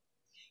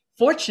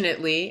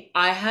 Fortunately,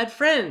 I had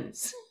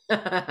friends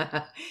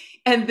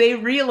and they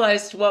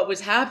realized what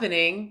was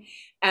happening,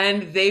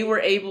 and they were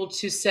able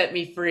to set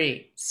me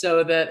free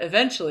so that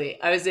eventually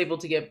I was able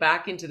to get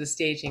back into the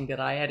staging that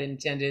I had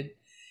intended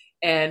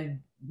and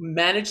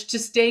managed to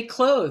stay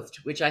clothed,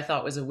 which I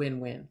thought was a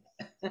win-win.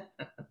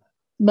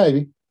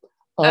 Maybe.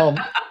 Um,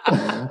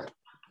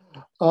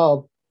 uh,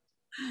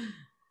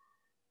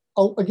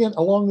 Again,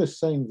 along this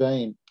same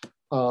vein,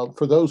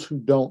 for those who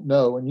don't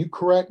know, and you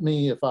correct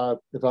me if I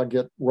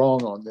get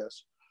wrong on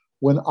this,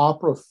 when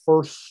opera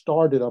first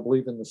started, I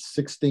believe in the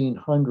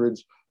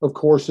 1600s, of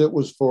course, it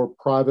was for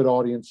private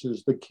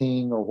audiences, the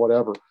king or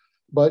whatever.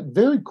 But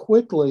very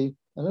quickly,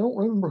 and I don't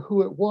remember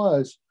who it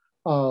was,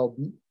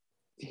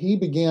 he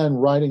began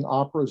writing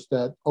operas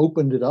that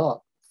opened it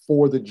up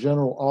for the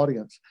general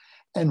audience.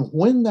 And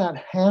when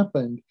that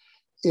happened,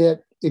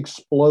 it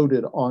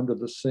exploded onto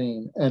the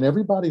scene and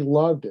everybody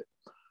loved it.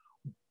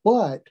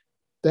 But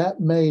that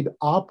made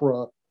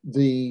opera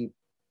the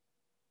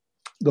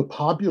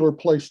popular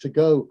place to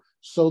go,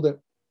 so that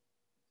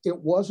it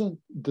wasn't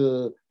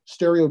the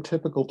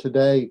stereotypical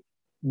today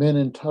men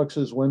in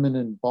tuxes, women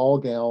in ball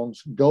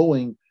gowns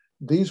going.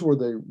 These were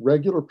the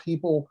regular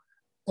people,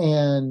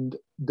 and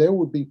there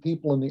would be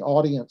people in the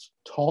audience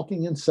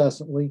talking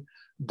incessantly.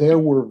 There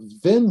were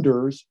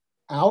vendors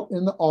out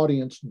in the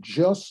audience,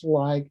 just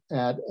like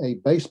at a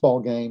baseball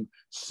game,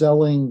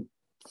 selling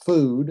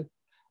food.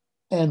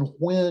 And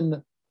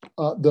when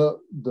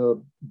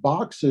the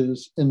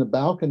boxes in the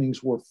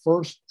balconies were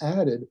first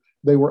added,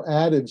 they were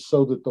added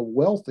so that the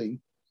wealthy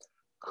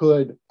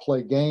could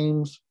play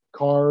games,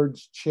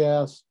 cards,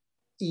 chess,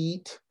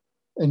 eat,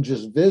 and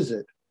just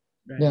visit.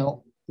 Right.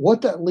 Now,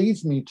 what that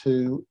leads me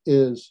to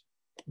is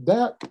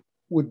that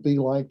would be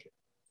like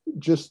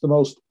just the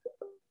most,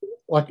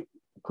 like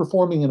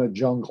performing in a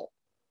jungle.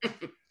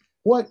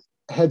 What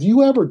have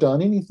you ever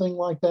done anything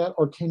like that?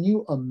 Or can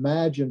you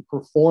imagine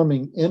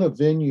performing in a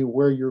venue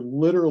where you're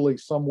literally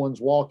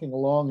someone's walking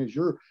along as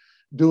you're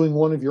doing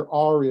one of your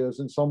arias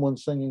and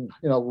someone's singing,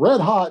 red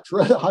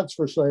hots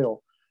for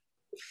sale?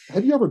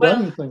 Have you ever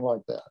done anything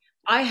like that?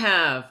 I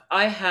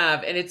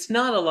have, and it's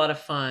not a lot of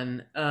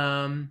fun.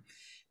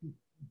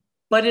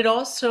 But it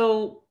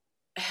also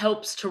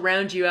helps to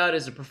round you out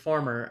as a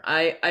performer.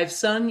 I've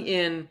sung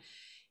in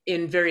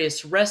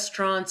various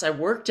restaurants. I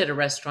worked at a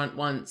restaurant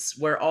once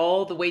where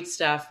all the wait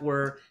staff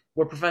were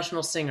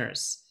professional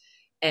singers.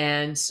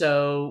 And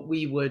so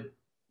we would,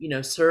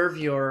 serve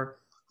your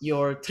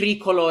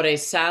tricolore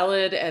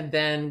salad and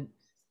then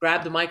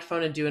grab the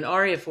microphone and do an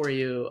aria for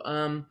you.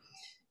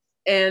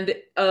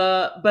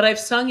 But I've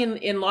sung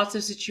in lots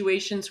of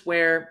situations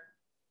where,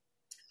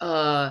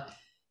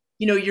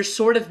 you're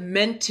sort of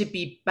meant to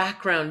be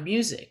background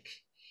music.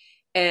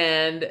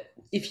 And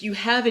if you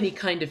have any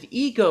kind of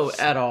ego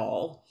at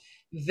all,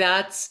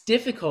 that's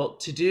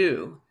difficult to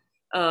do.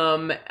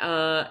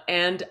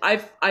 And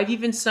I've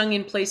even sung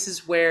in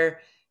places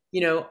where,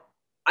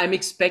 I'm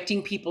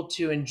expecting people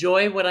to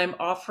enjoy what I'm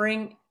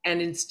offering,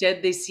 and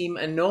instead they seem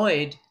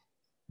annoyed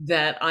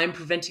that I'm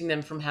preventing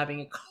them from having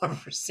a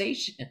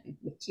conversation,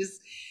 which is,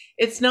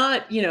 it's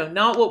not,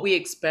 not what we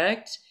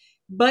expect.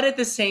 But at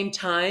the same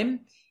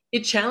time,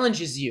 it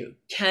challenges you.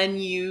 Can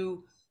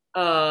you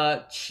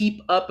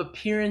keep up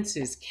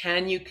appearances?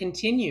 Can you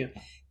continue?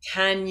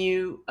 Can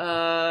you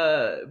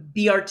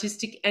be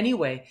artistic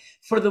anyway?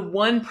 For the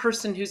one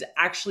person who's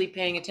actually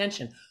paying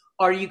attention,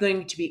 are you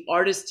going to be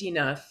artist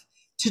enough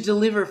to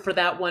deliver for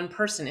that one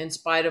person in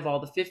spite of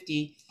all the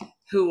 50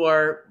 who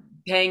are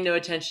paying no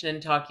attention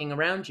and talking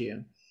around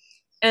you?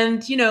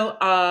 And,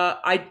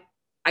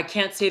 I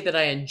can't say that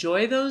I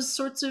enjoy those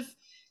sorts of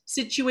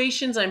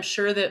situations. I'm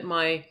sure that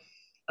my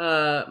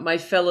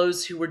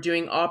fellows who were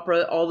doing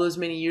opera all those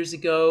many years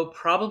ago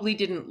probably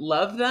didn't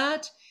love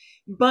that.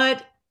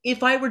 But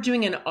if I were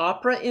doing an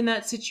opera in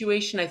that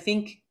situation, I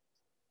think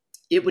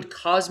it would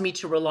cause me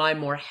to rely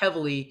more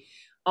heavily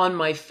on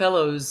my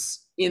fellows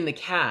in the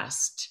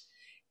cast,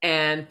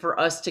 and for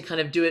us to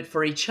kind of do it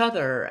for each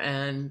other.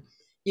 And,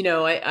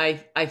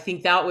 I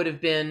think that would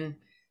have been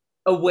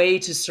a way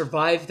to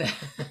survive that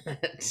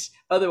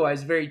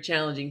otherwise very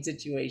challenging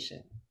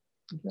situation.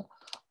 Yeah.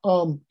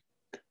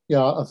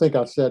 Yeah, I think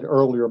I said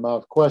earlier, my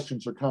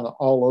questions are kind of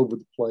all over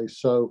the place.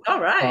 So all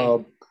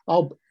right.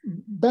 I'll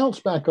bounce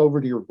back over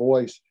to your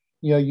voice.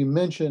 You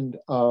mentioned,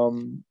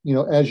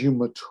 as you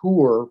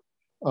mature,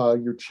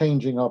 you're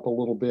changing up a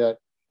little bit.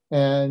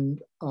 And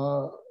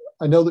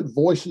I know that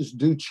voices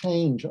do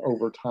change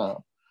over time.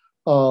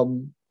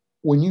 Um,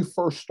 when you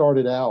first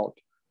started out,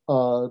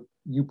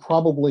 you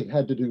probably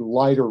had to do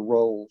lighter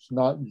roles,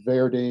 not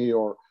Verdi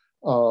or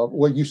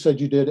well, you said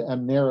you did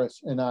Amneris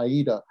and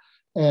Aida.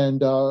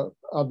 And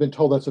I've been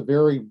told that's a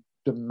very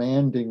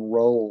demanding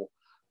role.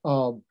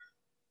 Um,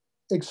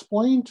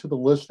 Explain to the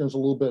listeners a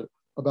little bit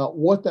about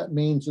what that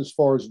means as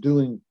far as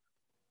doing.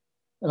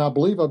 And I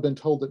believe I've been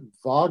told that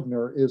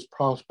Wagner is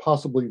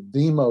possibly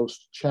the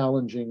most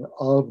challenging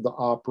of the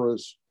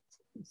operas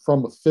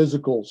from a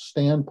physical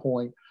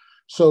standpoint.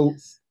 So,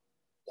 Yes.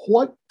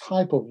 what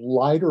type of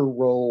lighter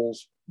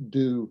roles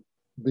do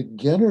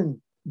beginner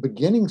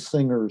beginning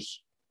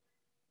singers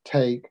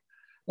take?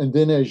 And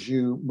then as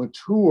you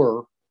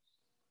mature,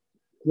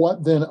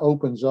 what then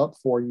opens up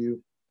for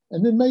you?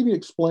 And then maybe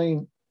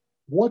explain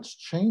what's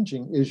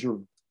changing. Is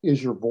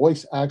your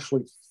voice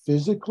actually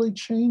physically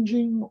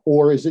changing,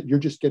 or is it you're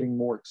just getting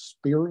more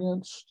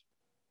experienced?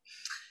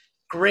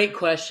 Great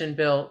question,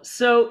 Bill.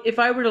 So, if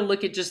I were to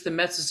look at just the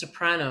mezzo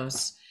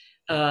sopranos,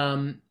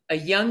 a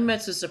young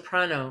mezzo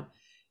soprano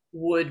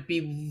would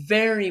be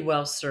very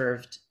well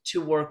served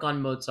to work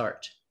on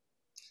Mozart.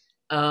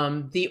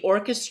 The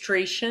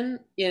orchestration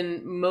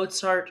in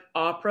Mozart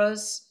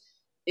operas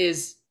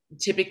is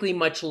typically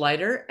much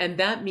lighter, and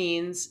that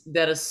means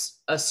that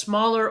a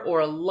smaller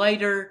or a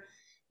lighter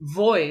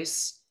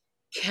voice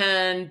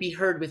can be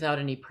heard without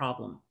any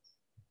problem.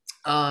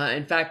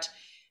 In fact,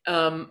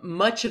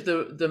 much of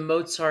the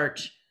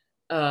Mozart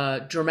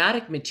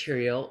dramatic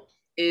material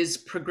is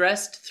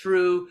progressed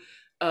through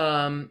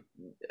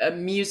a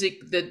music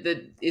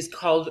that is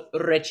called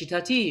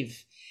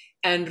recitative.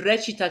 And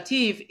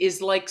recitative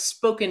is like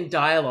spoken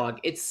dialogue.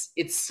 It's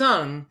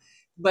sung,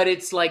 but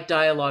it's like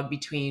dialogue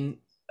between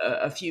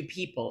a few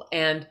people.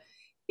 And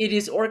it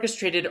is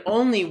orchestrated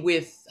only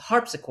with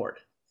harpsichord,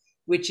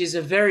 which is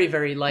a very,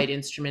 very light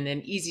instrument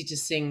and easy to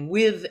sing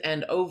with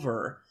and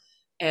over.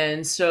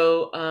 And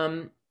so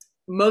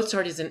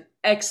Mozart is an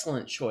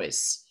excellent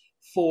choice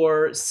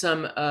for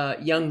some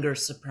younger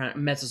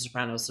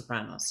mezzo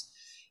sopranos.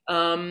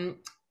 Um,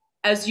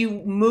 as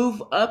you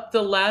move up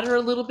the ladder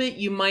a little bit,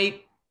 you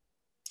might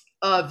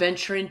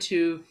venture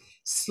into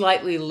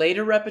slightly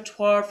later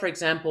repertoire, for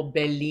example,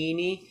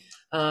 Bellini.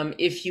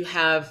 If you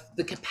have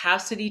the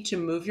capacity to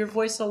move your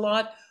voice a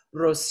lot,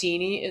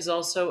 Rossini is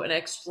also an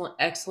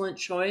excellent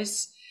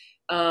choice.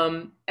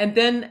 And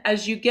then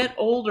as you get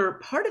older,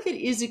 part of it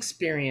is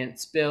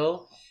experience,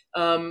 Bill,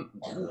 um,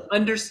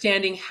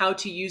 understanding how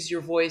to use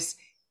your voice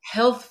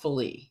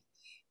healthfully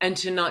and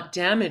to not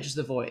damage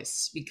the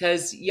voice.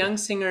 Because young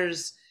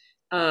singers,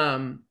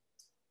 um,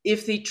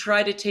 if they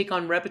try to take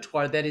on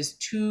repertoire that is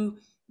too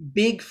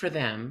big for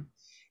them,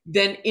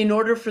 then in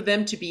order for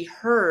them to be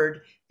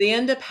heard, they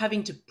end up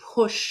having to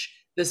push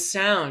the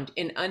sound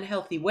in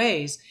unhealthy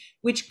ways,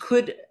 which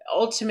could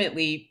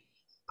ultimately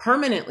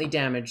permanently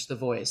damage the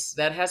voice.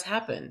 That has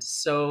happened.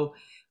 So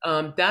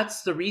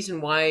that's the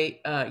reason why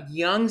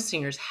young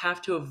singers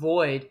have to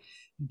avoid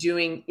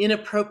doing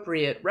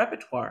inappropriate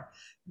repertoire.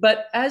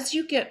 But as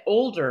you get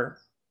older,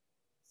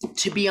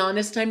 to be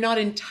honest, I'm not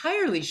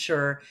entirely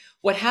sure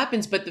what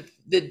happens, but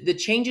the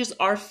changes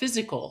are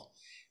physical,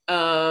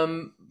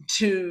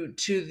 to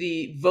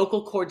the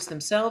vocal cords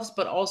themselves,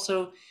 but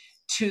also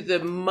to the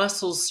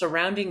muscles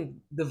surrounding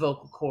the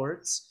vocal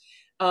cords.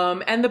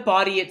 And the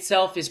body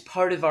itself is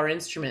part of our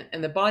instrument,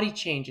 and the body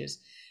changes.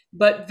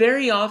 But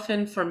very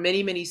often, for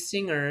many, many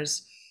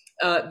singers,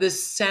 the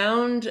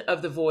sound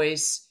of the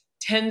voice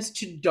tends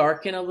to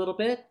darken a little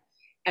bit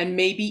and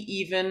maybe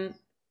even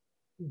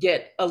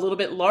get a little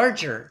bit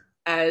larger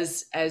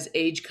as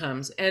age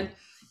comes, and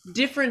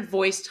different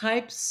voice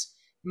types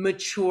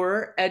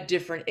mature at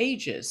different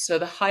ages. So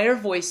the higher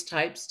voice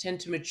types tend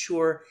to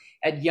mature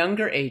at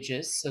younger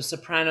ages. So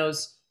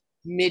sopranos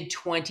mid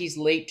 20s,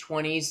 late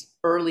 20s,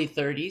 early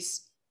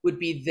 30s would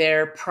be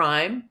their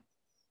prime.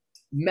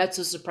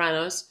 Mezzo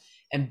sopranos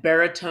and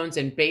baritones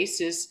and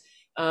basses,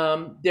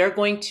 they're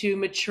going to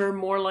mature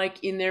more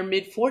like in their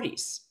mid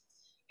 40s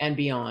and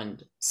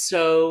beyond.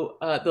 So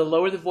the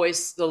lower the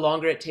voice, the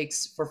longer it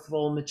takes for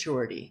full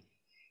maturity.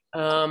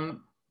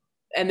 Um,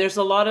 and there's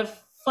a lot of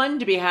fun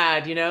to be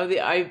had.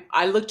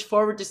 I looked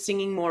forward to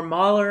singing more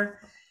Mahler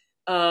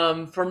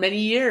for many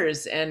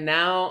years, and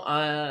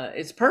now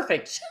it's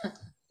perfect. Yeah,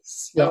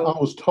 So I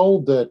was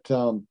told that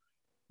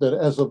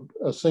as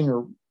a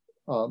singer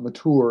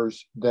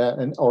matures, that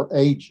and or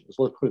ages,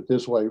 let's put it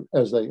this way,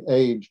 as they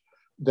age,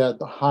 that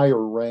the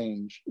higher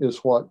range is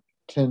what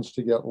tends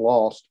to get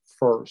lost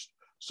first,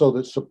 so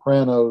that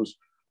sopranos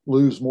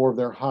lose more of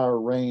their higher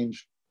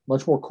range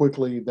much more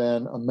quickly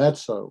than a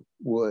mezzo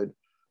would,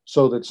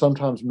 so that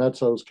sometimes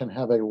mezzos can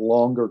have a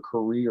longer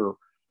career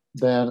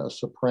than a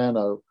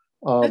soprano.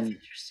 that's Um,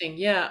 interesting.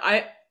 Yeah,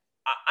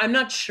 I'm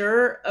not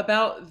sure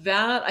about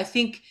that. I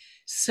think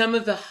some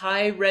of the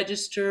high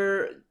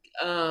register,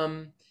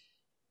 um,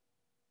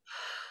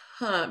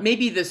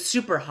 maybe the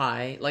super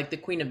high, like the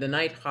Queen of the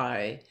Night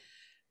high,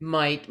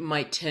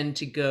 might tend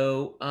to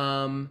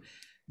go.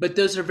 But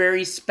those are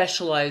very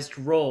specialized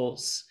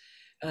roles.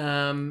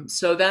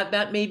 So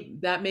that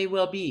may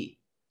well be.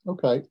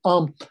 Okay.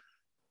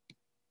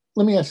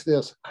 Let me ask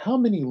this. How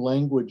many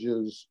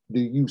languages do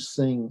you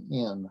sing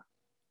in?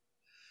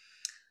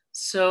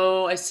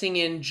 So I sing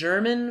in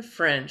German,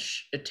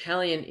 French,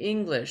 Italian,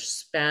 English,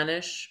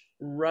 Spanish,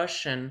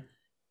 Russian,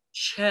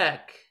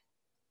 Czech.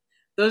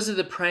 Those are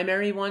the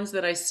primary ones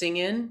that I sing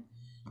in.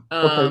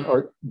 Okay,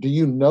 Um, do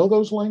you know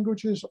those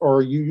languages, or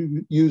are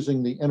you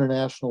using the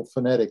International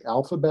Phonetic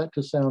Alphabet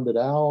to sound it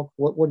out?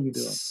 What are you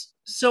doing?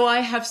 so I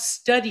have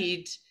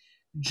studied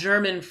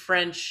German,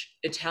 French,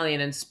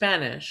 Italian, and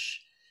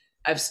Spanish.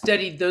 I've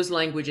studied those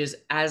languages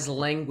as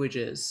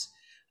languages.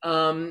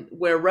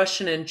 Where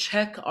Russian and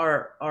Czech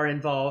are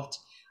involved,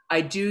 I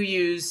do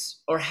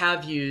use or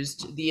have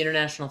used the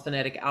International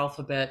Phonetic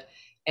Alphabet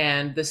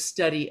and the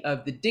study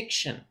of the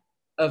diction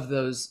of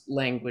those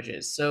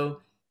languages.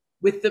 So,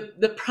 with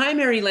the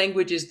primary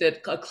languages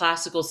that a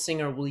classical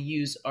singer will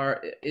use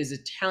is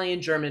Italian,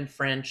 German,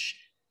 French,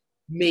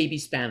 maybe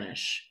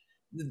Spanish.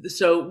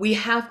 So we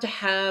have to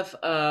have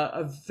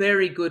a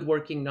very good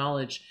working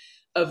knowledge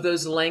of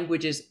those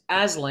languages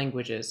as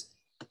languages,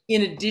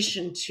 in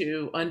addition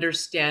to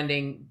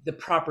understanding the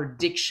proper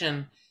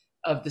diction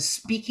of the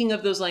speaking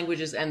of those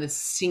languages and the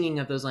singing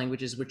of those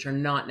languages, which are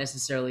not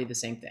necessarily the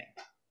same thing.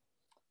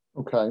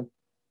 Okay.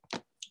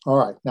 All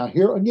right. Now,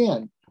 here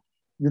again,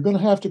 you're going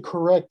to have to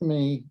correct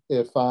me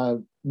if I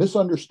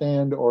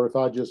misunderstand or if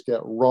I just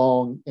get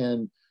wrong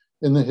in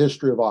the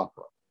history of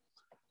opera.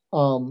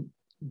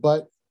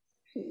 But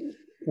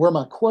where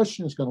my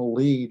question is going to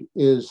lead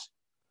is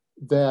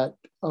that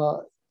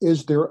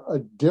is there a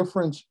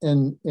difference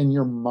in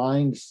your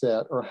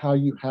mindset or how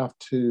you have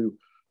to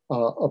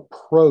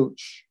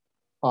approach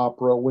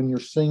opera when you're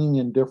singing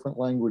in different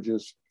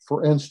languages?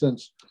 For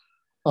instance,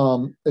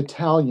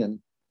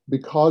 Italian,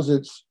 because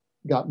it's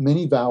got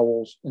many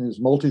vowels and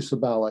is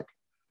multisyllabic,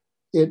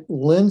 it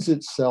lends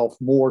itself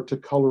more to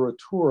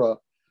coloratura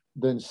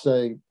than,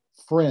 say,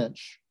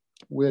 French,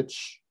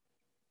 which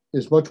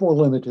is much more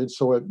limited,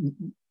 so it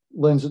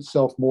lends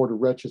itself more to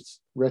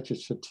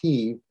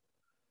recitative.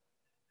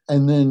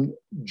 And then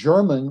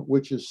German,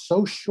 which is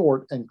so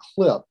short and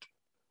clipped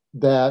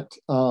that,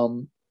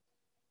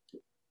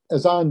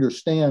 as I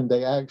understand,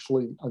 they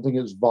actually, I think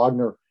it's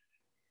Wagner,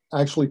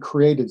 actually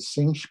created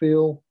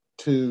Singspiel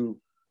to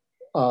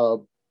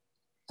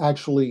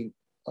actually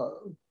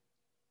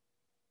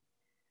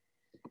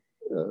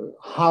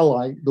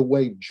highlight the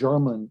way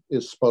German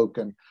is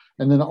spoken.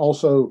 And then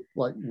also,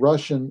 like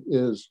Russian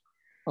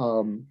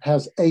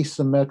has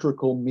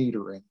asymmetrical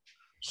metering,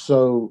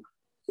 so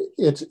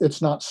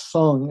it's not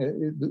sung.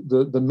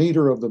 The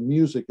meter of the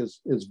music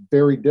is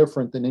very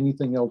different than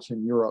anything else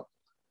in Europe.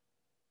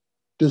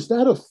 Does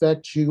that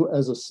affect you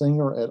as a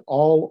singer at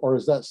all, or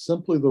is that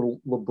simply the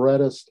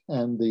librettist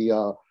and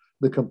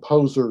the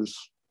composer's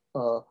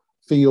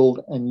field,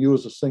 and you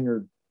as a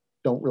singer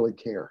don't really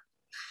care?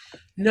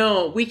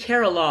 No, we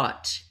care a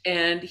lot.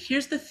 And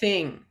here's the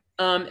thing.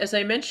 As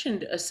I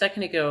mentioned a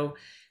second ago,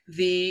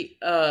 the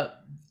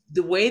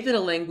way that a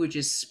language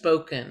is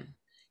spoken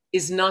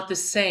is not the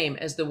same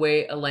as the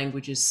way a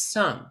language is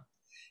sung.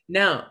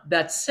 Now,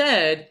 that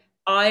said,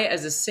 I,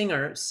 as a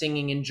singer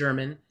singing in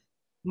German,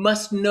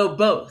 must know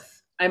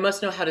both. I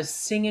must know how to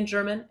sing in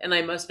German and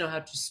I must know how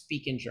to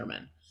speak in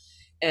German.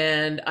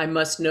 And I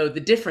must know the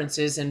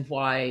differences and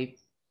why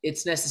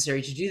it's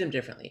necessary to do them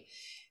differently.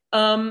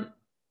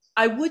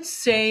 I would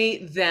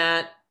say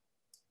that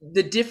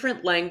the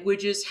different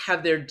languages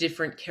have their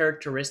different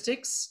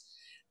characteristics,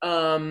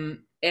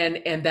 and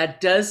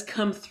that does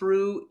come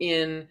through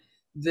in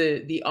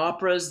the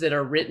operas that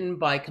are written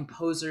by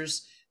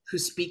composers who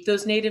speak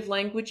those native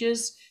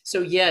languages.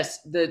 So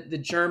yes, the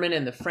German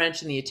and the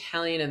French and the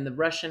Italian and the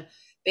Russian,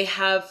 they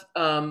have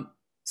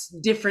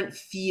different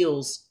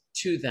feels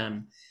to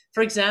them.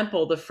 For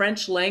example, the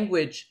French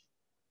language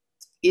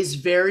is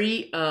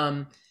very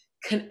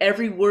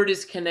every word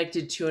is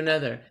connected to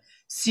another.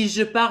 Si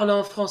je parle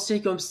en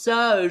français comme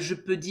ça, je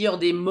peux dire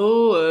des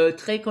mots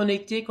très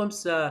connectés comme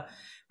ça,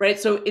 right?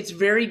 So it's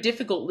very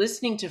difficult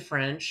listening to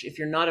French if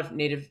you're not a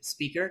native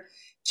speaker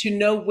to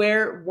know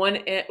where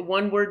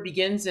one word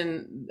begins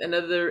and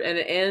another and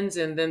it ends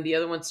and then the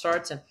other one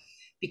starts, and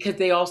because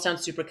they all sound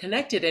super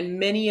connected, and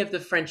many of the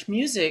French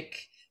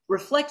music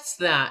reflects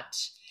that.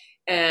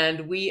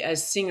 And we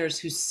as singers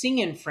who sing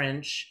in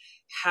French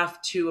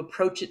have to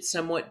approach it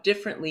somewhat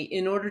differently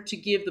in order to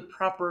give the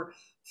proper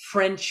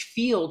French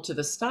feel to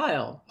the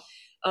style.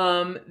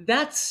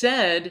 That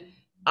said,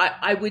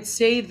 I would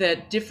say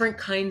that different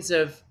kinds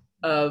of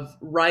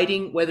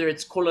writing, whether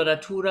it's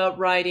coloratura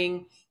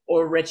writing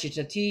or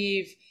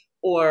recitative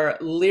or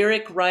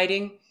lyric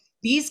writing,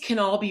 these can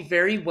all be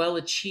very well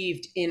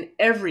achieved in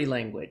every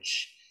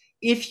language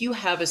if you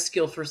have a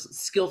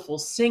skillful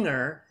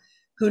singer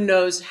who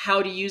knows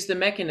how to use the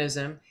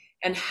mechanism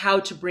and how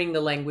to bring the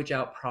language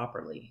out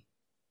properly.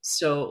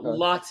 So Okay.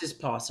 lots is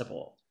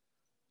possible.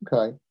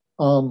 Okay.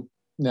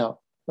 Now,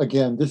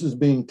 again, this is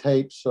being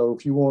taped, so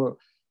if you want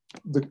to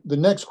The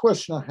next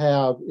question I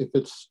have, if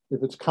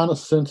it's kind of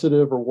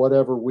sensitive or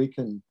whatever, we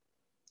can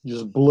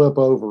just blip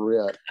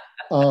over it.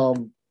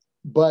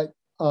 But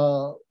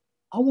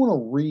I want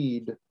to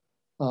read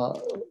uh,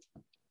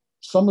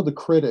 some of the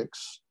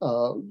critics,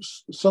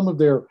 some of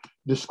their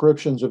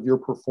descriptions of your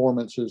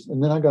performances,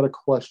 and then I got a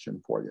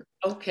question for you.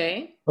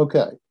 Okay.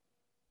 Okay.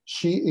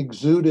 She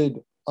exuded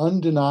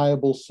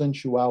undeniable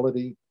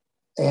sensuality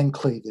and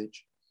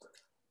cleavage,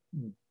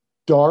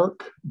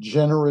 dark,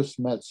 generous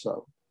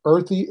mezzo,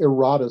 earthy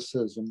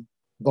eroticism,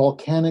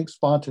 volcanic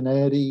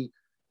spontaneity,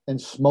 and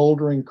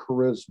smoldering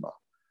charisma.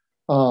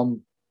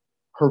 Um,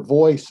 Her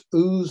voice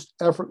oozed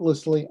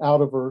effortlessly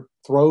out of her,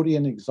 throaty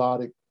and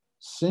exotic,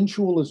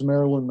 sensual as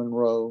Marilyn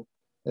Monroe,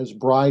 as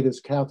bright as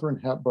Katharine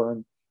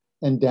Hepburn,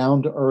 and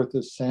down to earth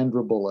as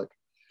Sandra Bullock.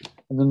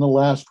 And then the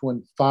last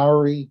one,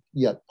 fiery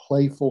yet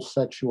playful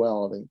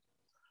sexuality.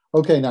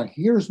 Okay, now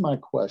here's my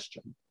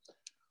question.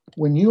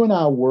 When you and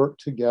I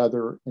worked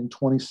together in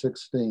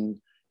 2016,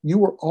 you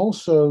were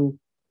also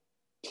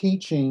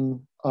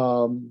teaching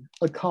a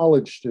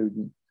college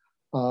student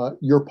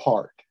your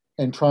part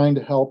and trying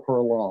to help her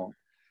along.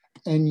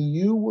 And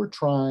you were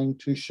trying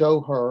to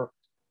show her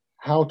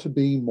how to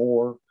be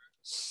more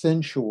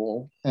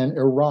sensual and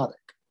erotic.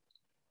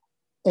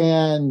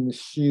 And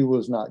she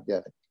was not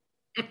getting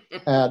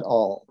it at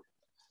all.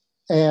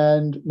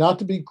 And not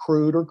to be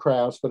crude or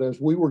crass, but as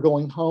we were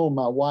going home,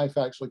 my wife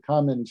actually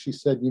commented, she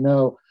said,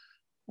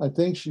 I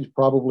think she's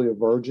probably a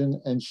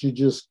virgin and she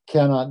just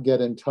cannot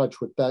get in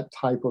touch with that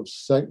type of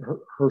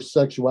her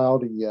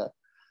sexuality yet.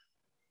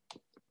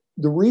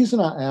 The reason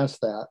I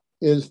ask that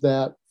is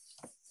that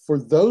for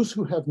those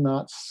who have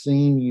not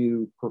seen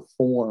you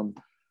perform,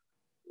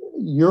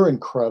 you're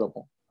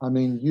incredible. I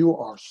mean, you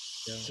are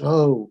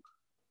so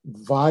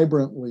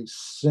vibrantly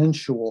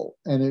sensual,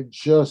 and it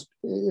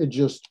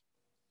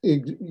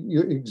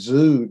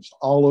exudes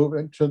all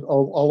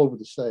over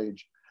the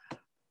stage.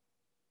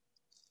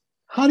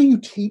 How do you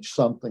teach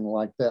something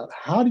like that?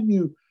 How do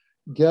you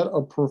get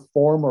a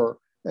performer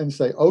and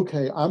say,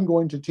 okay, I'm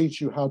going to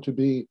teach you how to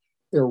be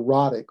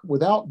erotic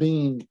without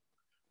being,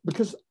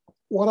 because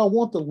what I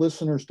want the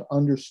listeners to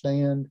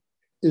understand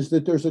is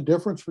that there's a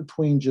difference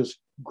between just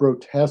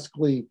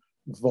grotesquely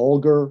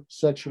vulgar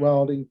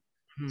sexuality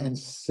and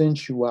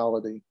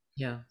sensuality.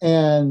 Yeah.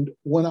 And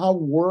when I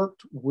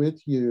worked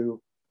with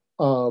you,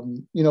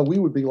 we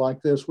would be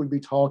like this, we'd be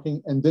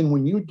talking. And then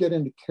when you would get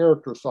into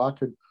character, so I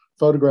could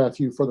photograph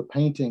you for the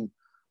painting,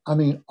 I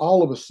mean,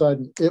 all of a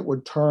sudden it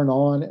would turn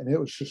on and it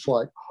was just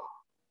like,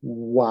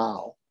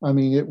 wow. I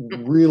mean, it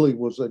really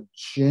was a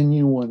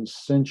genuine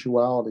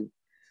sensuality.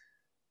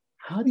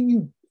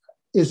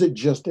 Is it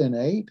just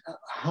innate?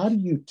 How do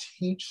you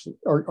teach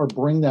or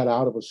bring that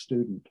out of a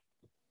student?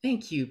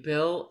 Thank you,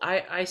 Bill.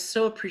 I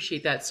so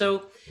appreciate that.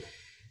 So,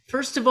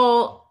 first of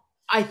all,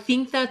 I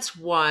think that's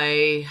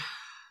why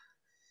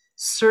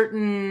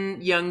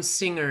certain young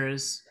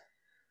singers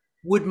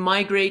would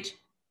migrate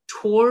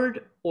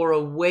toward or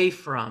away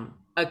from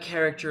a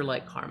character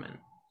like Carmen.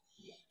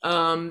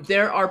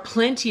 There are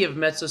plenty of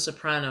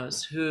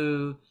mezzo-sopranos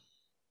who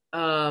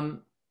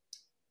don't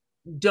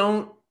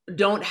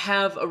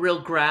have a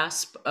real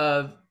grasp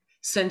of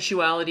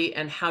sensuality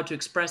and how to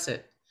express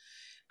it.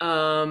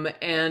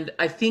 And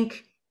I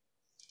think,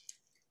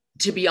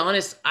 to be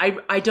honest,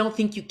 I don't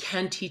think you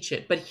can teach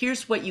it, but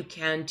here's what you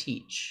can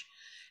teach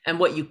and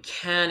what you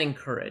can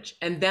encourage.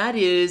 And that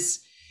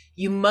is,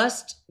 you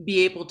must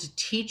be able to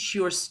teach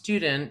your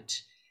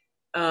student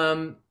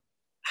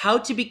how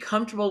to be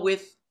comfortable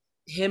with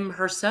him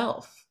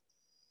herself.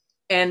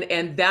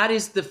 And that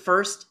is the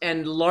first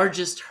and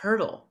largest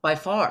hurdle by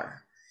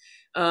far.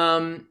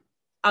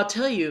 I'll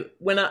tell you,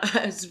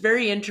 it's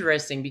very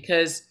interesting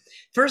because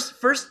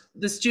first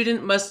the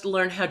student must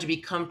learn how to be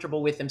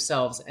comfortable with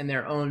themselves and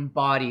their own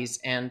bodies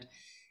and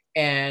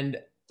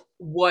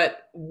what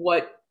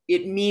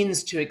it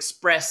means to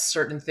express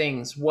certain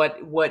things,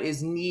 what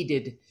is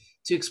needed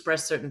to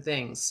express certain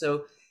things.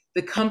 So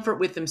the comfort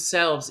with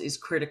themselves is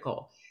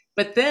critical.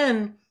 But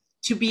then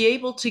to be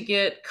able to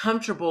get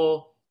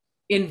comfortable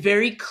in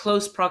very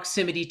close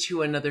proximity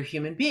to another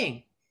human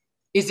being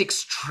is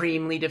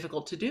extremely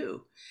difficult to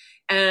do.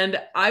 And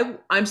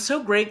I'm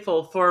so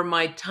grateful for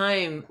my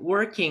time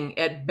working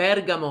at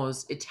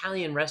Bergamo's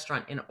Italian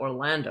restaurant in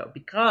Orlando,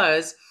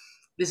 because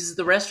this is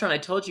the restaurant I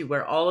told you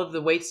where all of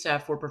the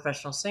waitstaff were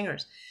professional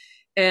singers.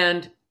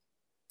 And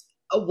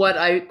what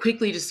I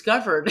quickly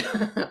discovered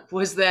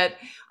was that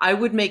I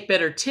would make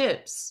better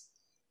tips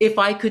if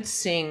I could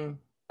sing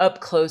up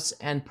close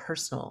and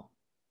personal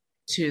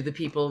to the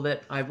people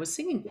that I was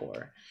singing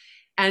for.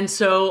 And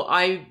so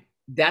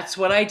that's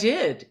what I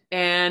did.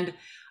 And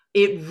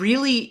it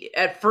really,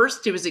 at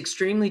first, it was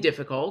extremely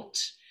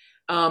difficult.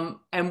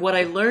 And what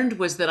I learned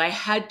was that I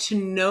had to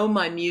know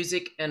my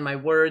music and my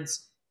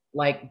words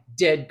like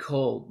dead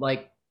cold.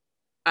 Like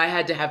I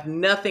had to have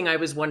nothing I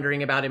was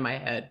wondering about in my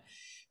head,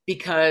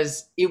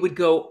 because it would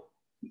go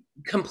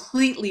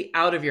completely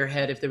out of your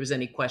head if there was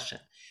any question.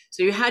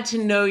 So you had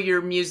to know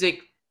your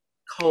music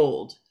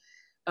cold.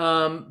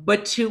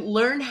 But to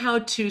learn how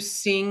to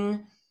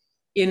sing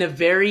in a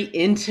very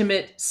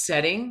intimate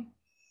setting,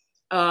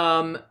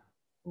 um,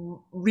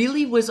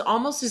 really was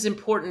almost as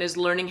important as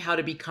learning how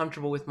to be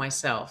comfortable with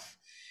myself,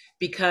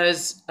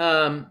 because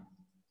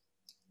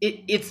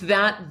it's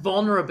that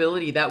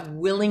vulnerability, that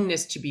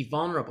willingness to be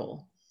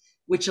vulnerable,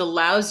 which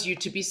allows you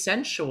to be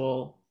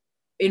sensual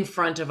in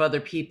front of other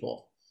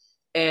people.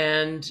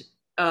 And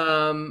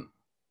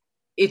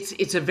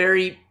it's a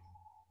very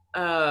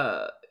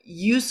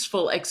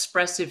useful,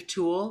 expressive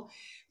tool,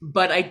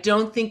 but I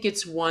don't think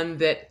it's one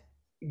that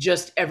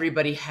just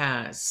everybody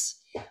has.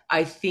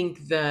 I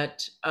think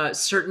that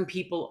certain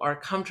people are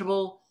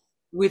comfortable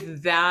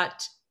with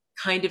that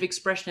kind of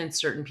expression and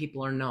certain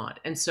people are not.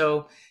 And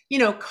so,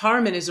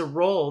 Carmen is a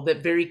role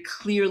that very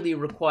clearly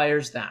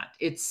requires that.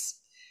 It's,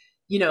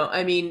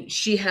 I mean,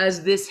 she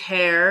has this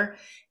hair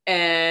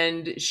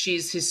and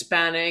she's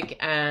Hispanic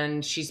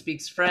and she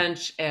speaks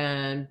French,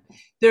 and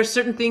there are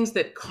certain things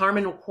that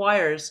Carmen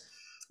requires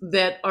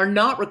that are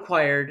not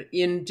required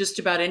in just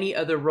about any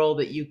other role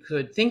that you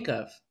could think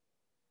of.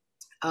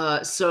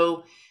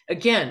 So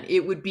again,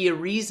 it would be a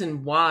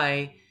reason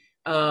why,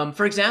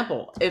 for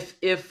example,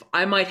 if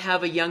I might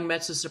have a young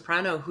mezzo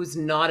soprano who's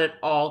not at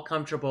all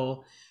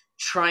comfortable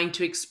trying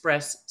to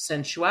express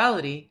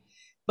sensuality,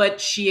 but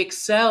she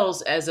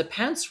excels as a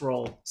pants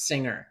roll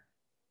singer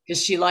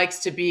because she likes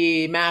to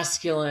be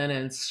masculine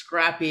and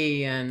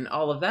scrappy and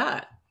all of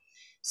that.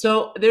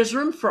 So there's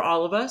room for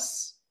all of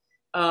us,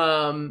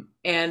 and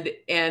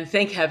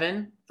thank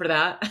heaven for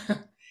that,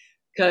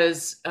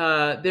 because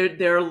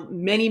there are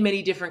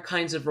many different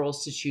kinds of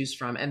roles to choose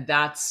from, and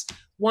that's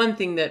one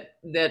thing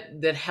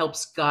that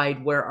helps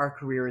guide where our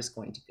career is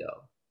going to go.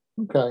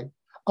 Okay.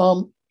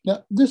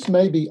 Now, this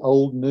may be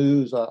old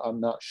news, I'm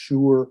not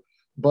sure,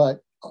 but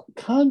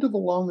kind of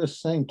along the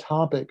same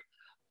topic,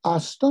 I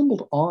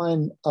stumbled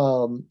on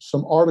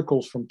some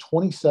articles from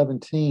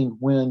 2017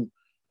 when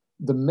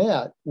the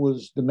Met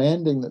was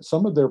demanding that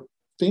some of their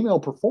female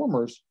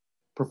performers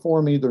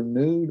perform either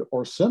nude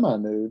or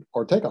semi-nude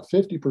or take a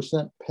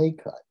 50% pay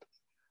cut.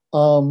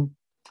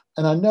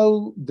 And I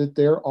know that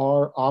there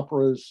are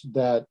operas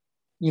that,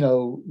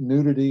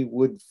 nudity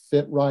would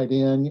fit right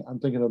in. I'm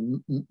thinking of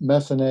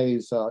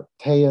Massenet's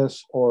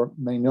Thais or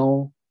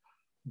Manon,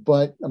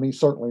 but I mean,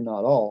 certainly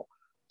not all.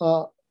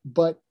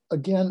 But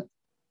again,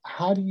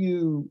 how do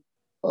you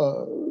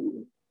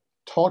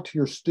talk to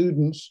your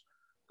students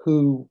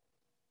who,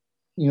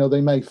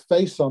 they may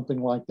face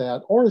something like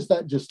that? Or is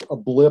that just a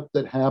blip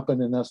that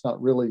happened and that's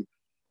not really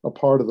a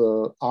part of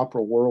the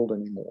opera world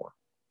anymore?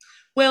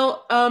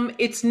 Well,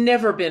 it's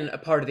never been a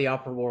part of the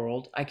opera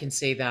world. I can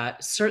say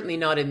that. Certainly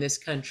not in this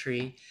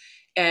country.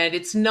 And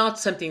it's not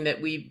something that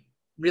we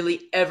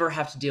really ever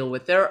have to deal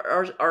with. There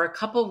are a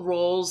couple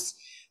roles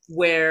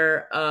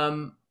where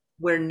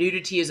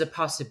nudity is a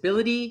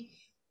possibility,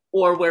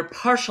 or where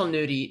partial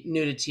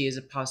nudity is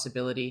a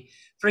possibility.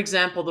 For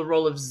example, the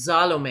role of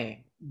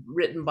Salome,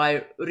 written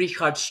by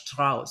Richard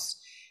Strauss.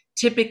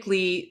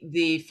 Typically,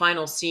 the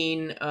final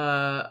scene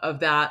of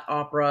that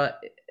opera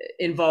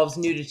involves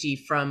nudity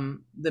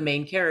from the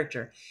main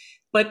character.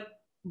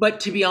 But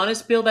to be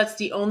honest, Bill, that's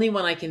the only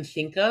one I can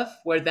think of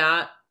where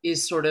that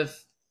is sort of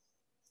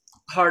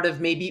part of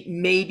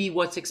maybe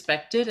what's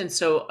expected. And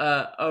so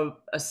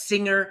a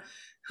singer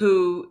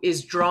who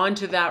is drawn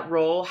to that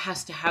role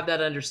has to have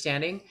that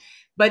understanding.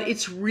 But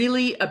it's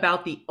really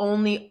about the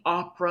only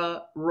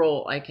opera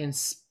role I can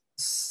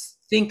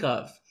think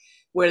of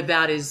where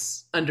that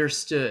is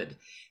understood.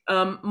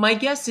 My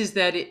guess is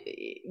that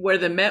where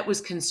the Met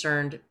was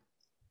concerned,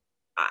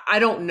 I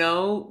don't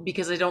know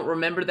because I don't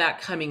remember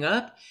that coming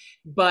up,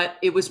 but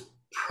it was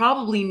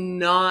probably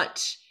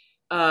not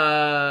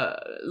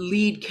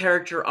lead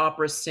character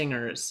opera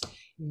singers.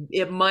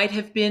 It might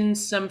have been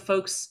some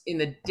folks in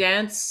the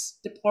dance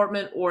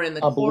department or in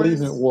the I chorus.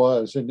 believe it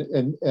was,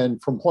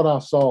 and from what I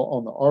saw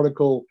on the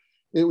article,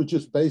 it was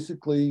just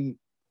basically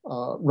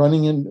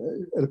running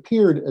in. It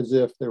appeared as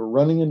if they were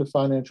running into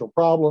financial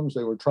problems.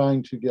 They were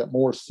trying to get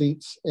more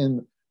seats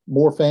in,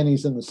 more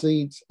fannies in the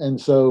seats, and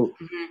so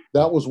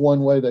that was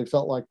one way they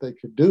felt like they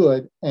could do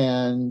it.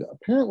 And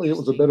apparently, it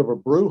was a bit of a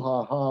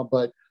brouhaha.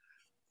 But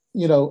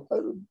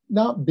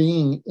not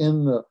being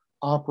in the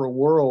opera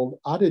world,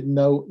 I didn't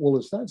know, well,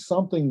 is that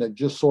something that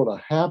just sort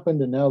of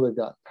happened and now they've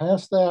got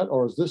past that?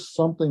 Or is this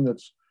something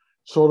that's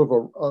sort of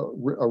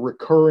a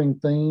recurring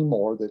theme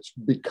or that's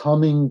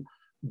becoming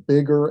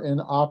bigger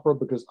in opera?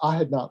 Because I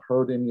had not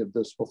heard any of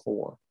this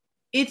before.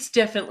 It's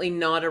definitely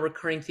not a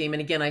recurring theme.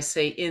 And again, I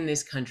say in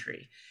this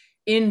country.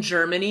 In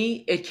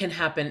Germany, it can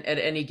happen at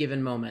any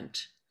given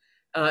moment.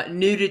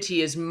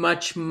 Nudity is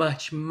much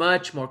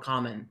more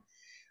common.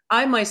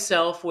 I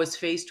myself was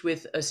faced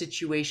with a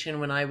situation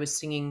when I was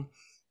singing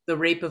The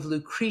Rape of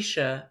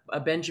Lucretia, a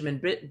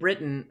Benjamin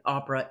Britten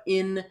opera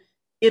in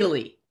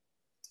Italy.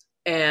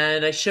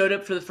 And I showed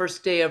up for the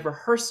first day of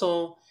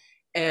rehearsal,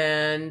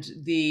 and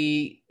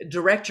the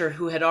director,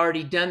 who had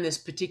already done this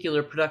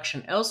particular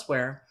production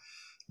elsewhere,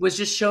 was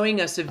just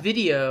showing us a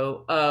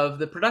video of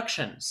the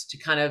productions to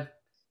kind of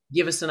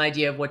give us an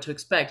idea of what to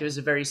expect. It was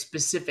a very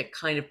specific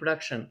kind of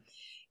production.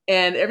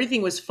 And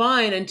everything was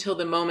fine until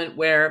the moment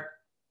where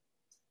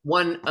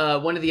one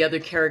of the other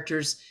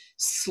characters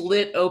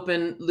slit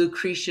open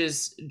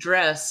Lucretia's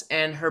dress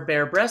and her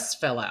bare breasts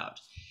fell out.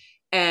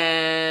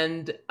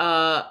 And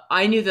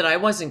I knew that I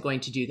wasn't going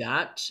to do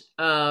that,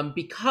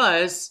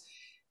 because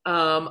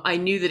I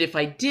knew that if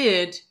I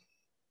did,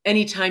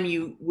 anytime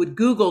you would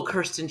Google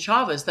Kirsten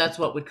Chavez, that's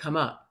what would come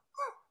up.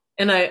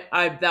 And I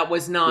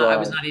was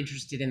Right. not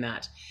interested in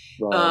that.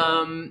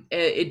 Right.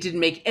 It didn't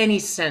make any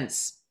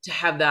sense to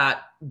have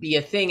that be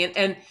a thing.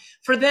 And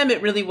for them,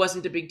 it really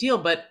wasn't a big deal.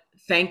 But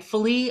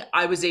thankfully,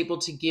 I was able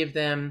to give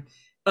them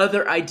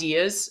other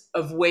ideas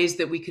of ways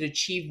that we could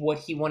achieve what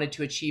he wanted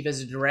to achieve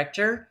as a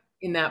director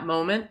in that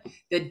moment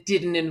that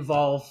didn't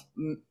involve,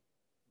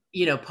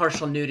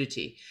 partial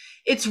nudity.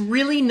 It's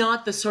really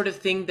not the sort of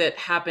thing that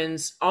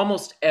happens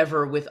almost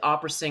ever with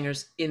opera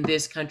singers in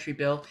this country,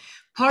 Bill.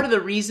 Part of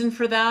the reason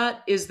for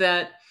that is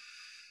that,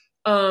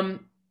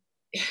 um,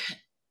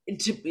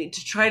 to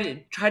try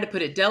to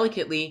put it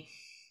delicately,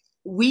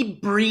 we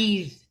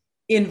breathe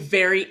in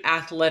very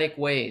athletic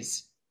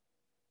ways,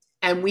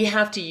 and we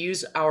have to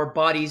use our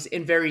bodies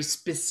in very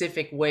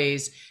specific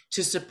ways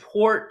to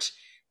support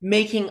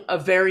making a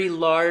very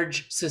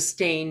large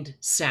sustained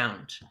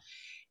sound.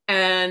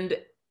 And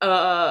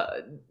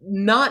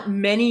not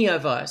many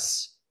of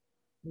us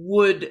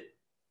would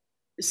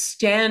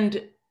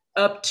stand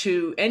up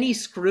to any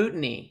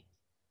scrutiny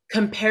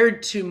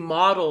compared to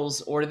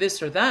models or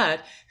this or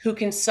that who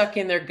can suck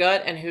in their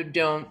gut and who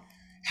don't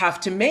have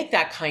to make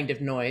that kind of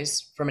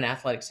noise from an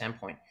athletic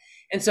standpoint.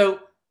 And so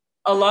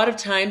a lot of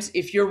times,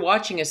 if you're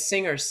watching a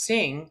singer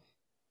sing,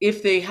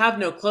 if they have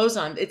no clothes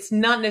on, it's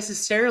not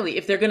necessarily,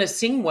 if they're going to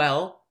sing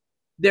well,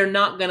 they're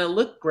not going to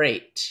look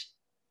great.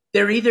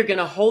 They're either going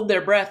to hold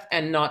their breath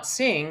and not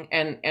sing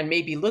and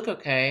maybe look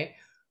okay,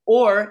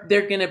 or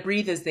they're going to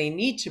breathe as they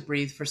need to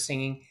breathe for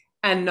singing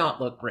and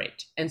not look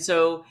great. And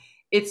so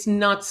it's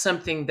not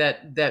something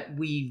that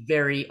we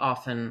very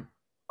often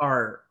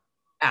are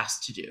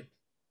asked to do.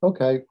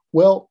 Okay.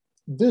 Well,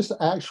 this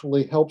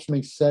actually helps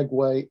me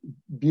segue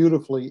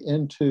beautifully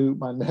into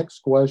my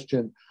next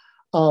question.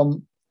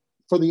 Um,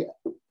 for the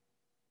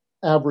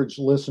average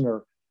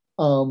listener,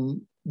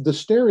 the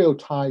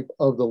stereotype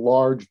of the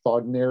large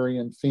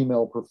Wagnerian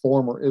female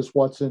performer is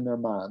what's in their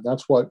mind.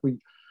 That's what we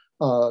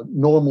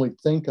normally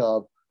think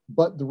of.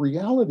 But the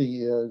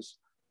reality is,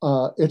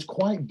 it's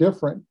quite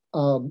different.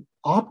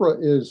 Opera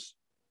is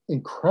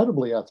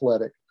incredibly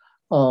athletic.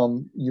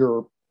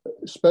 You're,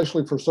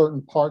 especially for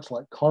certain parts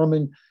like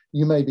Carmen,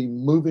 you may be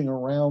moving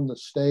around the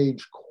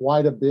stage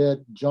quite a bit,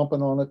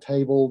 jumping on a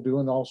table,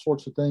 doing all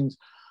sorts of things,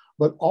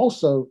 but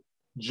also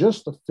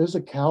just the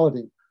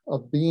physicality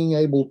of being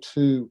able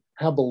to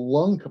have the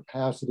lung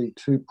capacity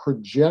to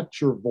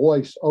project your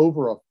voice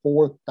over a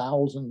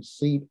 4,000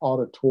 seat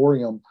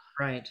auditorium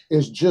Right.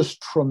 is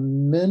just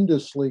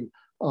tremendously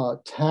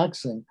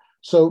taxing.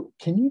 So,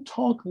 can you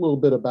talk a little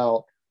bit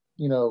about,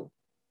 you know,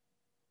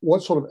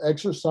 what sort of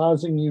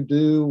exercising you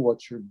do?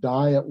 What's your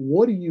diet?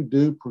 What do you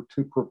do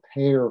to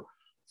prepare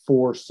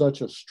for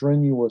such a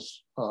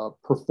strenuous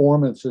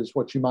performance as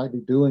what you might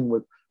be doing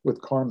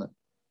with Carmen?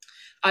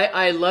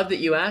 I love that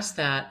you asked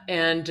that.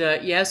 And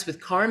yes,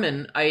 with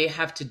Carmen, I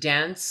have to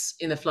dance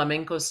in the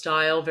flamenco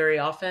style very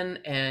often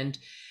and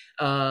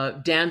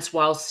dance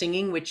while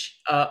singing, which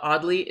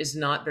oddly is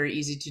not very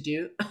easy to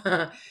do.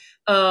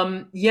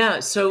 Yeah,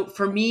 so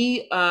for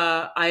me,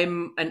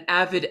 I'm an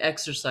avid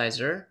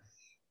exerciser,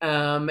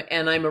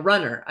 and I'm a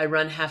runner. I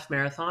run half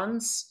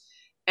marathons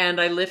and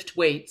I lift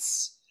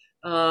weights.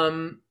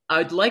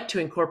 I'd like to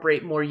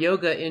incorporate more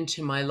yoga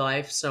into my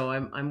life, so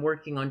I'm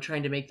working on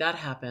trying to make that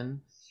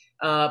happen.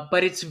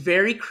 But it's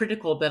very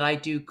critical that I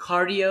do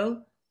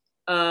cardio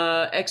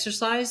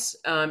exercise,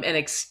 and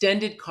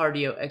extended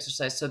cardio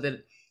exercise so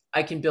that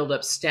I can build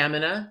up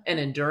stamina and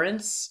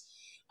endurance,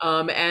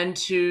 and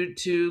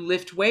to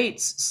lift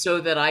weights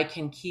so that I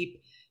can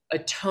keep a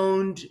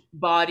toned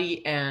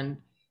body and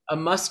a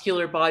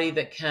muscular body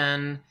that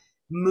can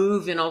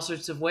move in all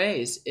sorts of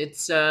ways.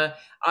 It's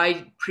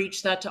I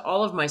preach that to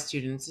all of my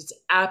students. It's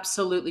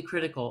absolutely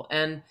critical.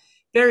 And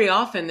very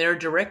often there are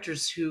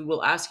directors who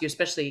will ask you,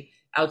 especially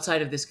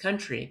outside of this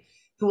country,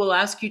 who will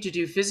ask you to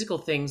do physical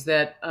things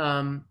that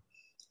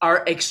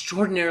are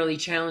extraordinarily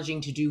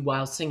challenging to do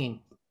while singing.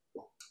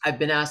 I've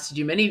been asked to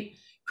do many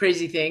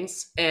crazy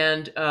things,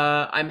 and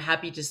I'm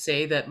happy to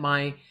say that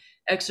my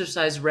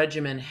exercise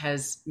regimen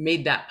has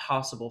made that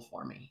possible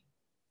for me.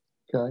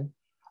 Okay.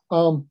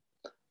 Um,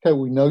 okay,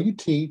 we know you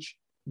teach,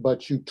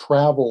 but you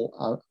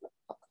travel.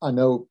 I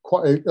know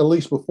quite, at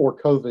least before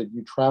COVID,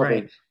 you traveled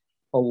Right,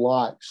 a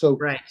lot. So,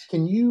 right.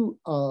 can you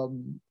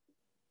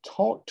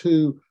talk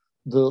to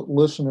the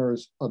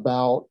listeners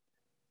about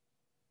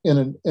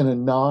in a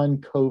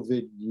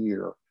non-COVID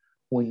year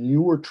when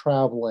you were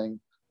traveling?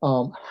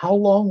 How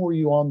long were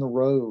you on the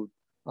road,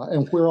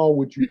 and where all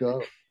would you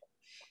go?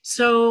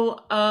 So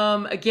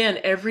again,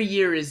 every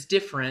year is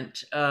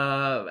different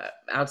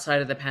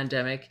outside of the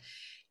pandemic.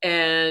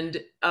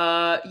 And,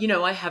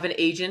 I have an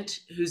agent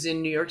who's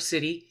in New York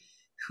City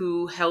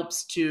who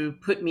helps to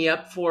put me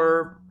up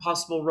for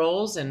possible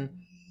roles and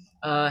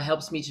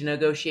helps me to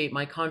negotiate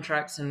my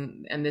contracts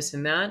and this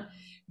and that.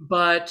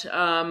 But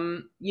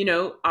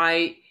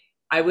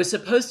I was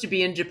supposed to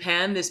be in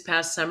Japan this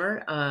past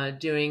summer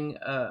doing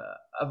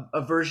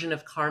a version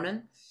of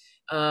Carmen.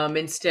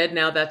 Instead,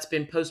 now that's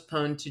been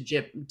postponed to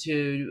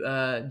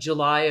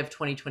July of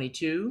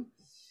 2022.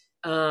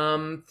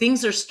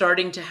 Things are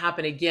starting to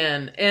happen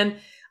again, and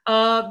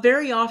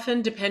very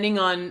often, depending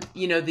on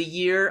the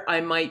year,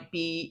 I might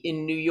be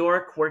in New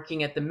York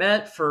working at the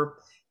Met for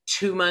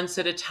 2 months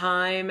at a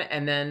time,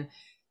 and then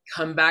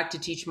come back to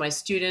teach my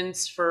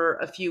students for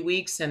a few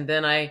weeks, and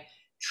then I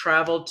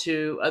travel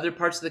to other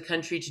parts of the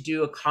country to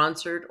do a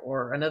concert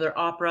or another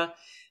opera.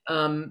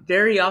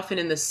 Very often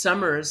in the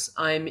summers,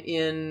 I'm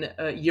in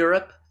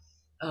Europe.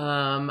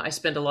 I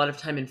spend a lot of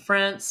time in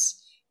France.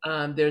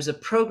 There's a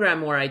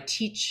program where I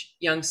teach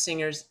young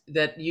singers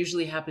that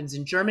usually happens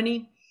in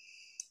Germany.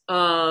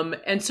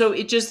 And so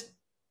it just,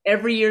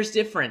 every year is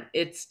different.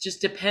 It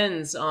just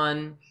depends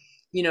on,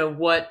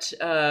 what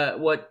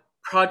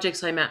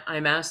projects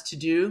I'm asked to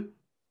do.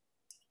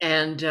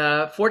 And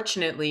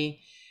fortunately,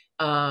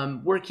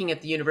 working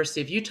at the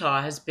University of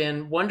Utah has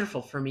been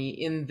wonderful for me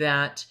in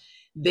that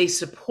they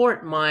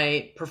support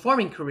my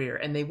performing career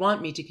and they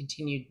want me to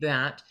continue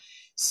that.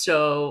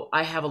 So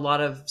I have a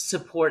lot of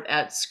support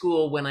at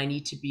school when I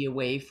need to be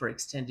away for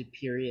extended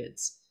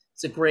periods.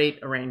 It's a great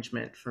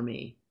arrangement for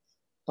me.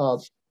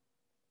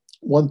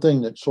 One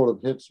thing that sort of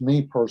hits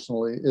me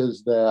personally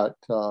is that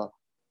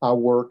I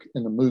work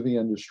in the movie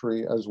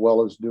industry as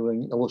well as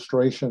doing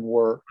illustration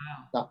work.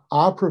 Wow. Now,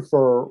 I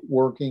prefer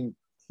working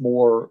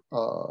more,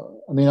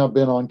 I've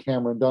been on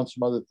camera and done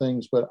some other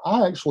things, but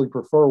I actually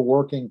prefer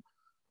working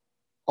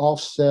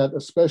offset,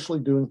 especially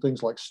doing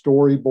things like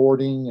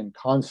storyboarding and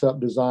concept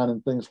design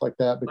and things like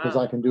that, because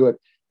wow. I can do it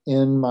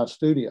in my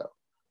studio.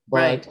 But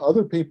right.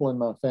 Other people in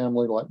my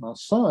family, like my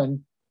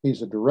son,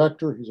 he's a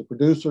director, he's a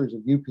producer, he's a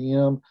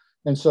UPM.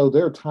 And so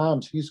there are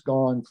times he's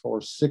gone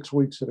for 6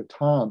 weeks at a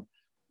time.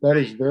 That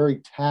is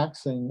very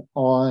taxing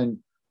on,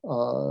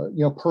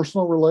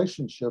 personal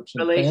relationships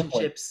and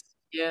relationships.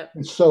 Family. Yeah.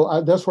 And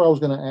so that's where I was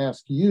going to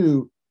ask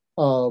you.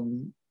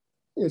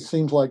 It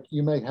seems like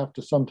you may have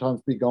to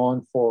sometimes be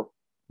gone for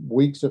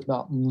weeks, if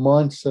not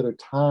months at a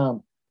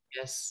time.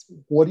 Yes.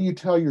 What do you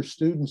tell your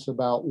students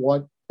about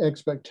what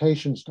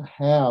expectations to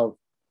have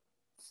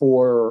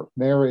for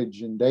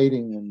marriage and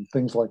dating and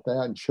things like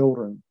that and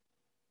children?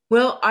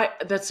 Well,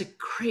 that's a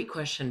great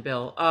question,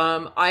 Bill.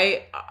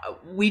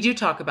 We do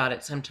talk about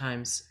it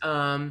sometimes,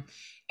 and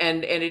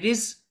it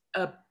is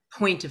a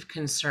point of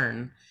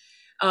concern.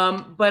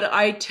 But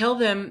I tell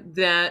them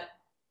that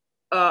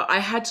I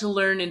had to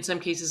learn in some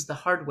cases the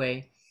hard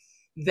way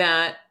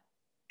that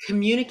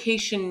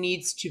communication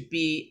needs to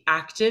be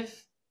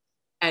active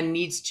and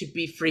needs to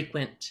be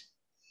frequent.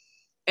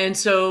 And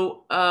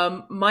so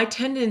my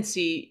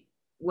tendency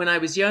when I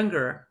was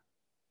younger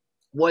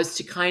was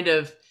to kind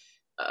of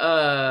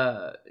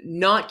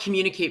not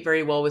communicate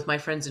very well with my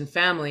friends and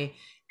family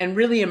and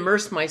really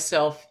immerse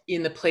myself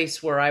in the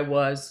place where I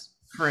was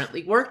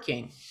currently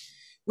working,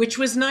 which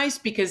was nice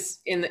because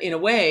in a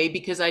way,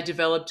 because I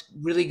developed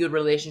really good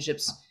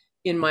relationships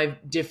in my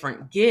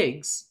different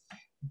gigs.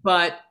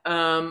 But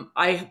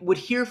I would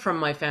hear from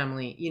my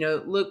family,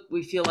 look,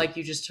 we feel like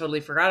you just totally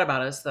forgot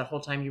about us the whole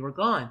time you were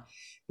gone,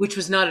 which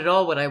was not at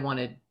all what I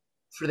wanted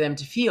for them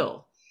to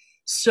feel.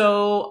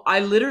 So I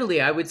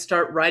would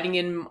start writing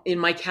in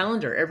my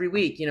calendar every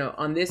week,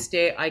 on this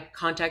day I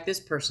contact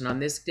this person, on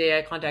this day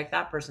I contact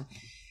that person.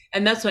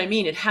 And that's what I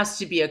mean. It has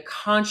to be a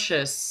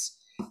conscious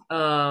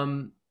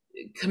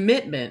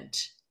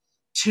commitment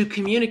to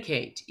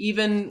communicate,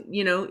 even,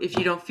 if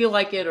you don't feel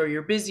like it or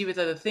you're busy with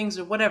other things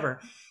or whatever.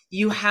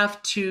 You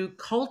have to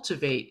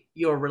cultivate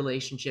your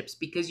relationships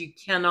because you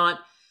cannot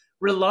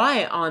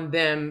rely on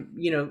them.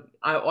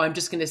 I'm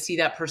just going to see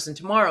that person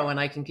tomorrow and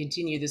I can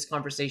continue this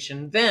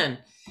conversation then.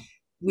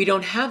 We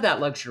don't have that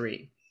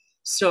luxury.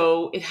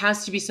 So it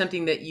has to be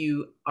something that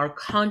you are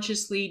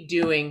consciously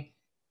doing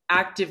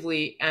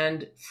actively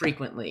and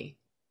frequently.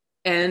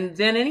 And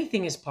then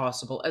anything is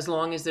possible as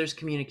long as there's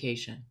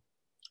communication.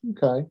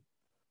 Okay.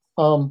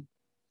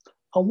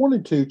 I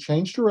wanted to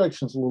change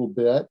directions a little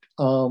bit.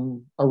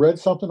 I read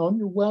something on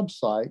your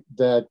website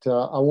that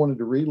I wanted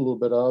to read a little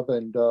bit of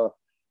and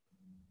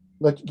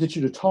get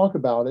you to talk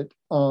about it.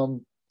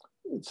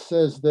 It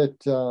says that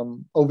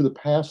over the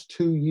past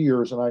 2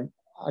 years, and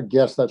I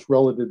guess that's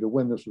relative to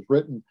when this was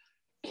written,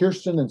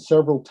 Kirsten and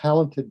several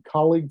talented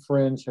colleague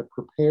friends have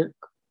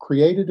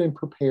created and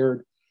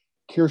prepared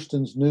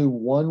Kirsten's new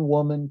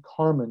one-woman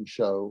Carmen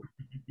show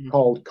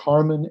called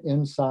Carmen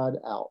Inside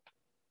Out.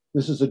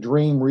 This is a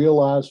dream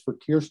realized for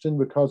Kirsten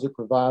because it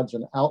provides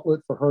an outlet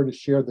for her to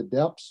share the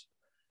depths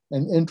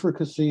and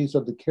intricacies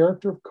of the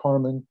character of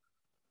Carmen,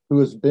 who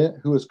has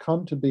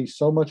come to be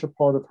so much a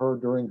part of her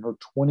during her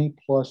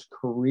 20-plus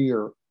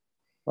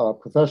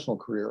professional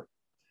career.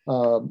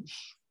 Of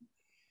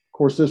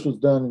course, this was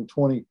done in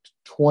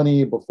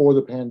 2020 before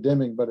the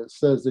pandemic, but it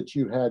says that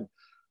you had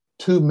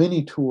two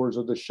mini tours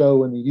of the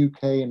show in the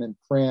UK and in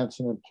France,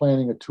 and then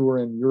planning a tour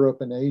in Europe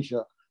and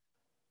Asia.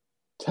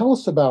 Tell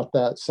us about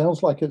that.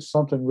 Sounds like it's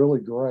something really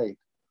great.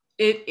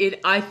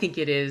 I think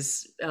it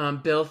is,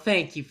 Bill.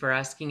 Thank you for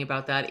asking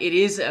about that. It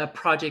is a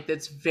project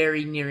that's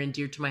very near and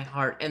dear to my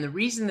heart, and the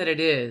reason that it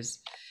is,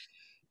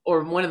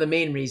 or one of the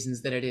main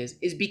reasons that it is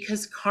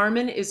because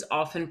Carmen is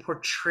often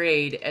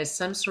portrayed as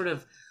some sort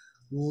of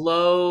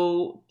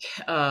low,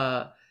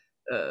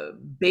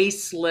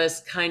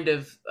 baseless kind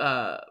of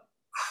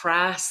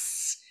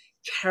crass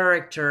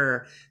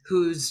character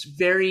who's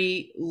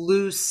very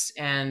loose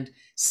and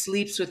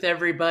sleeps with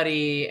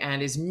everybody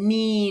and is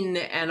mean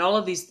and all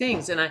of these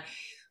things. And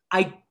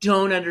I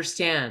don't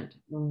understand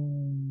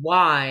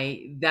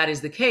why that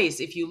is the case.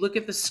 If you look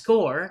at the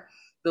score,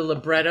 the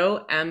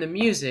libretto and the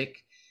music,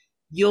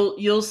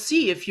 you'll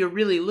see, if you're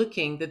really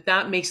looking,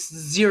 that makes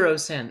zero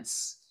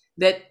sense.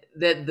 That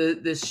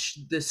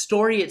the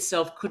story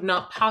itself could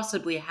not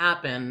possibly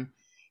happen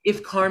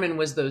if Carmen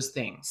was those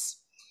things.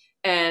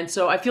 And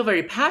so I feel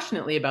very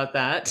passionately about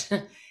that.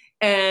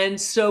 And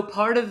so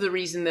part of the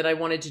reason that I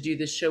wanted to do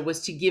this show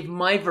was to give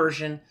my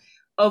version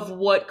of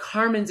what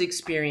Carmen's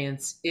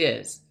experience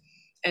is.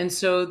 And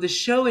so the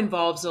show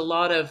involves a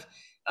lot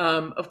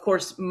of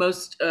course,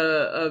 most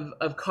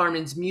of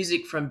Carmen's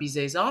music from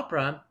Bizet's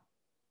opera,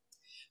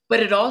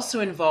 but it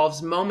also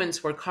involves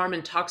moments where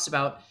Carmen talks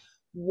about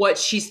what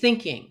she's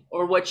thinking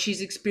or what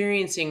she's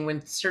experiencing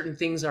when certain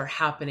things are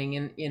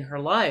happening in her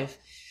life.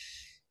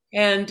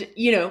 And,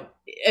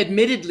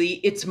 admittedly,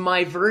 it's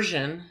my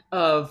version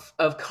of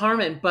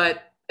Carmen,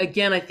 but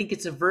again, I think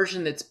it's a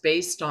version that's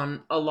based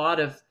on a lot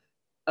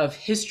of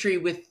history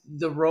with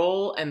the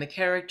role and the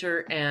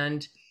character,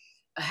 and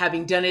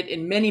having done it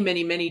in many,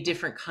 many, many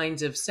different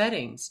kinds of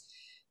settings.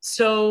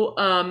 So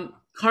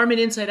Carmen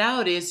Inside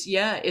Out is,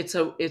 it's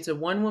a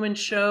one-woman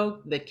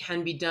show that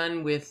can be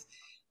done with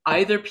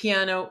either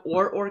piano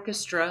or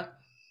orchestra,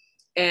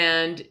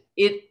 and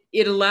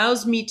it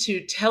allows me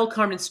to tell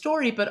Carmen's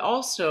story, but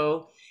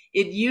also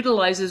it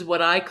utilizes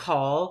what I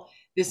call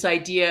this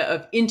idea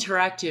of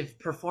interactive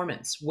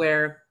performance,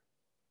 where,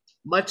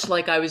 much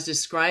like I was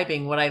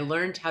describing what I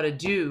learned how to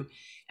do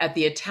at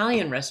the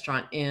Italian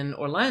restaurant in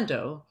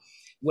Orlando,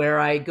 where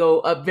I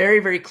go up very,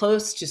 very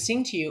close to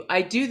sing to you,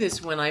 I do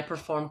this when I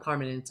perform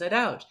Carmen Inside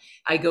Out.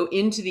 I go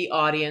into the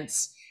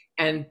audience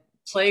and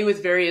play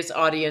with various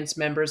audience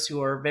members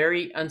who are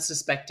very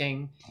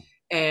unsuspecting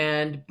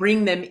and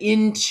bring them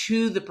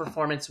into the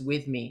performance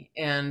with me.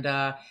 And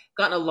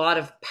gotten a lot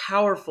of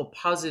powerful,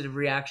 positive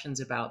reactions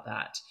about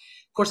that.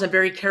 Of course, I'm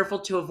very careful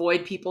to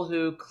avoid people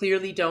who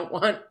clearly don't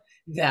want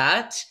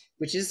that,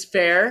 which is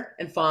fair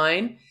and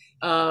fine.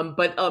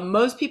 But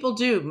most people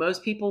do.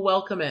 Most people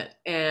welcome it.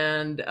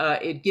 And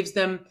it gives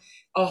them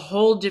a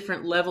whole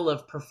different level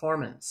of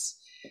performance.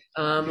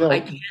 I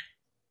can't.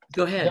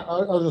 Go ahead. Yeah, I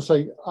was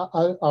going to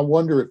say, I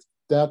wonder if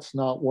that's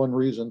not one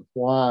reason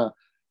why,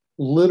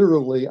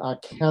 literally, I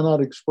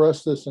cannot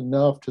express this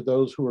enough to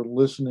those who are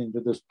listening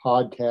to this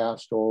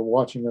podcast or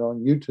watching it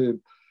on YouTube,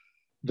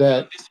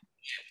 that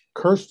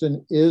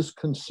Kirsten is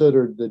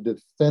considered the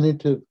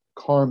definitive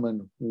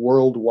Carmen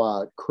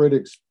worldwide.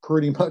 Critics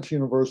pretty much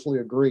universally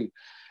agree.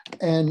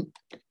 And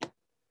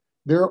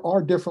there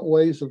are different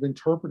ways of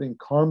interpreting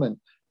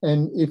Carmen.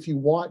 And if you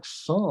watch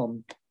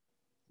some,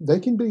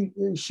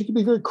 she can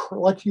be very,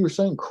 like you were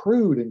saying,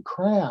 crude and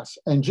crass,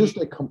 and just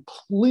a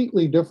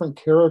completely different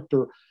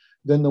character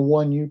than the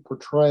one you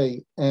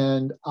portray.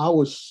 And I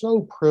was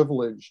so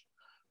privileged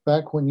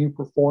back when you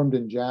performed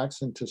in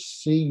Jackson to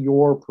see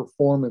your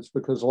performance,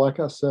 because like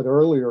I said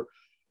earlier,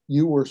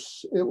 it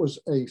was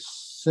a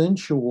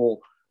sensual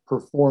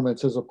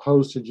performance as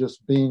opposed to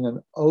just being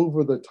an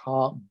over the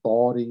top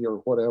bawdy or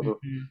whatever.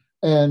 Mm-hmm.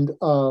 And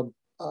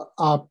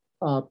I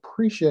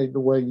appreciate the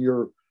way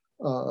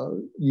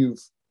you've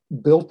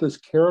built this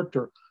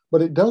character,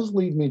 but it does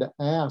lead me to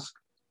ask,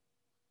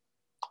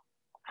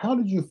 how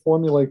did you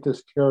formulate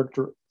this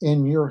character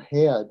in your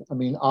head? I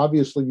mean,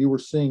 obviously you were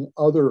seeing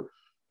other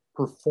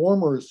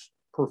performers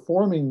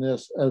performing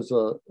this as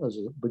a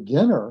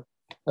beginner,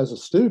 as a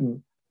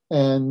student,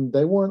 and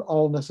they weren't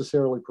all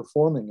necessarily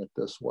performing it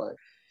this way.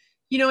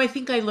 I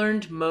think I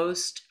learned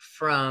most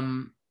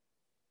from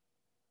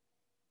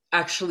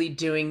actually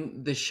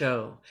doing the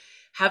show,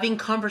 having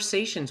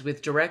conversations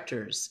with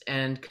directors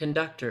and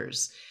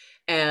conductors,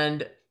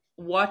 and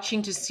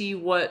watching to see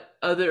what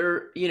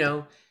other,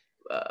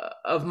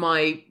 of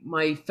my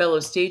fellow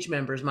stage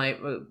members, my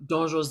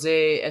Don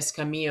Jose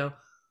Escamillo,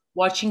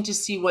 watching to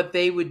see what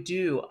they would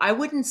do. I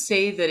wouldn't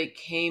say that it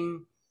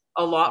came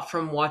a lot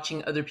from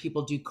watching other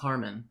people do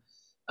Carmen.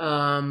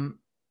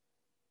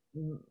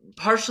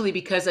 Partially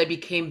because I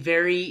became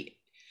very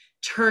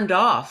turned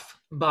off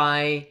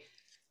by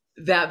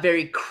that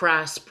very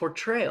crass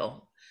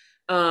portrayal.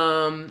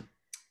 But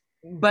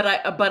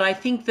I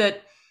think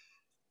that,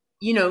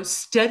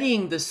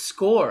 studying the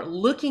score,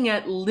 looking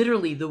at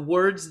literally the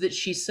words that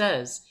she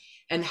says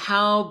and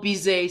how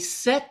Bizet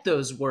set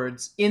those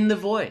words in the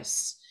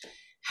voice,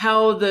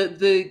 how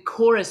the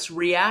chorus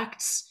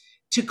reacts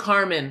to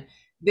Carmen,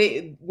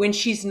 when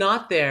she's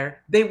not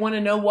there, they want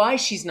to know why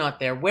she's not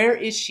there. Where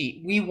is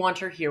she? We want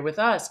her here with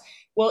us.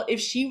 Well,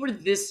 if she were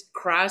this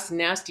crass,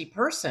 nasty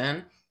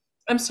person,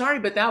 I'm sorry,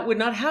 but that would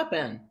not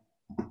happen.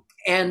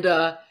 And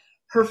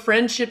her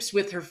friendships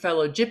with her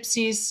fellow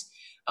gypsies,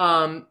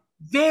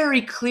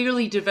 very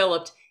clearly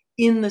developed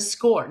in the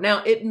score.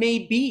 Now, it may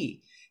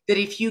be that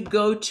if you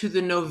go to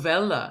the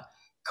novella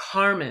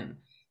Carmen,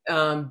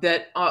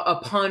 that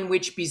upon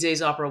which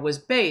Bizet's opera was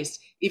based,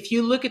 if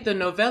you look at the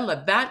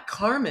novella, that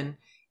Carmen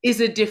is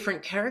a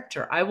different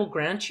character. I will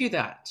grant you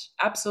that,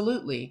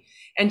 absolutely.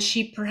 And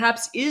she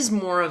perhaps is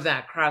more of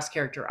that crass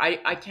character.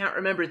 I can't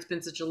remember, it's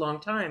been such a long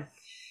time.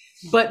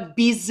 But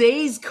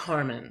Bizet's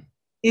Carmen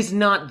is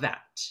not that.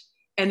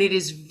 And it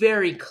is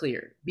very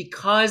clear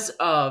because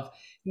of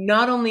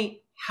not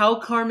only how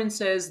Carmen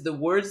says the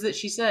words that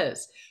she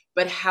says,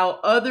 but how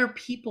other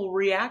people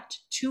react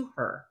to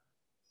her.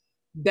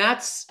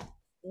 That's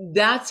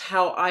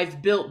how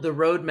I've built the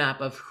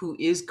roadmap of who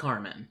is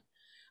Carmen.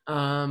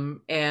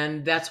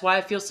 And that's why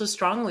I feel so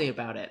strongly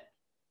about it.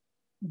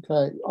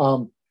 Okay.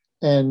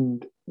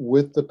 And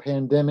with the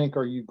pandemic,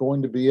 are you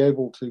going to be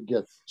able to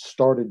get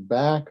started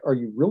back? Are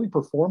you really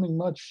performing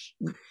much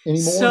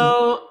anymore?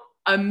 So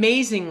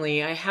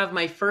amazingly, I have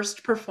my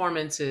first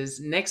performances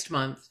next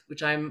month,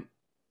 which I'm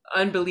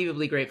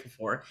unbelievably grateful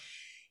for.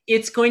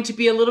 It's going to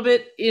be a little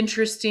bit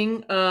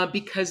interesting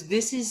because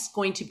this is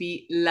going to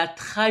be La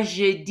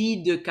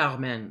Tragédie de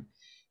Carmen,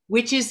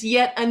 which is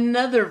yet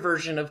another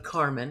version of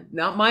Carmen,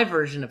 not my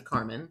version of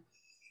Carmen,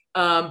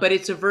 but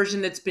it's a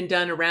version that's been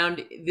done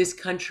around this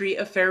country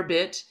a fair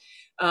bit.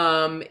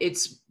 It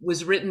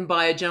was written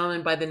by a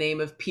gentleman by the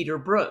name of Peter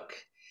Brook,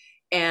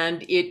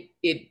 and it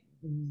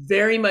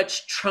very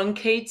much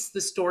truncates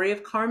the story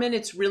of Carmen.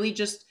 It's really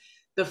just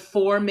the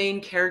four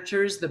main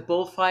characters: the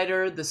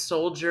bullfighter, the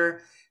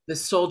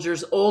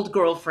soldier's old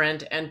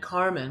girlfriend, and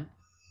Carmen.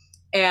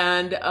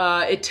 And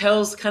it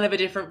tells kind of a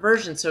different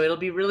version. So it'll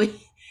be really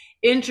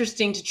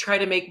interesting to try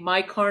to make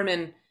my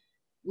Carmen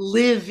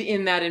live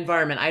in that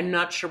environment. I'm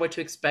not sure what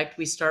to expect.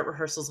 We start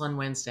rehearsals on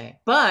Wednesday.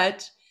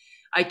 But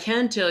I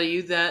can tell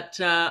you that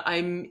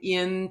I'm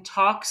in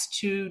talks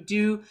to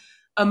do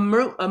a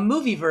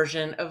movie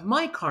version of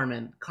my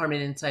Carmen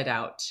Inside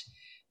Out.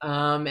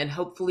 And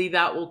hopefully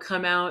that will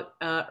come out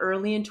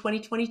early in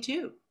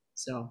 2022.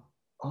 So.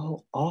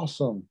 Oh,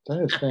 awesome.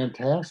 That is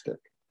fantastic.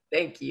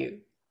 Thank you.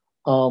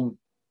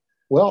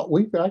 Well,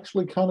 we've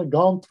actually kind of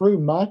gone through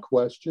my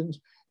questions.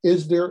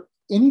 Is there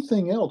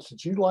anything else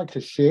that you'd like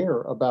to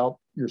share about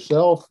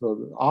yourself,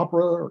 the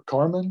opera, or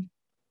Carmen?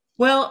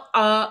 Well,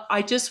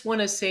 I just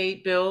want to say,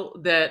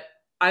 Bill, that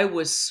I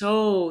was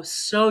so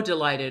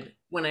delighted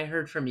when I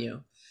heard from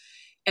you.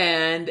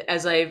 And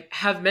as I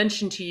have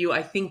mentioned to you,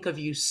 I think of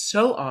you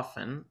so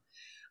often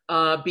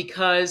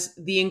because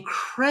the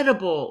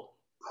incredible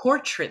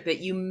portrait that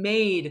you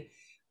made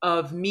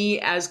of me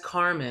as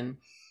Carmen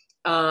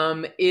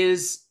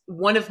is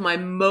one of my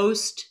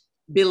most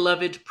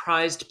beloved,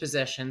 prized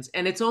possessions.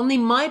 And it's only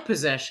my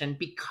possession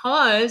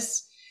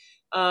because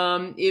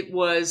it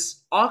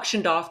was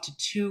auctioned off to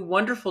two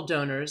wonderful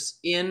donors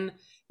in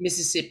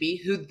Mississippi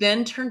who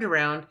then turned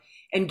around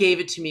and gave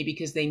it to me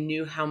because they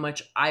knew how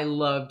much I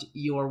loved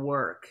your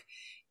work.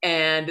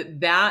 And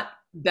that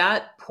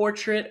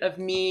portrait of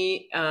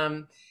me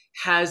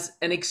has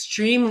an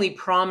extremely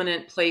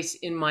prominent place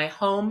in my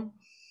home,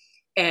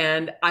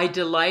 and I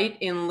delight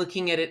in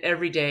looking at it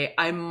every day.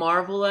 I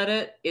marvel at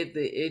it.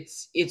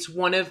 It's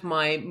one of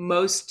my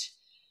most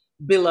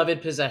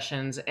beloved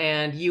possessions,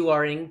 and you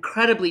are an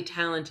incredibly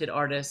talented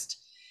artist.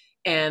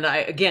 And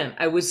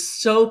I was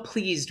so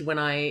pleased when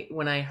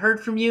I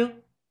heard from you,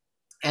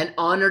 and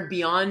honored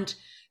beyond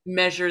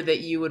measure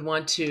that you would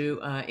want to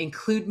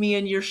include me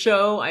in your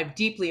show. I'm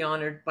deeply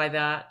honored by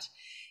that,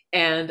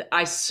 and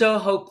I so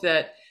hope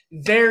that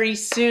very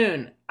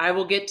soon I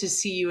will get to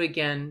see you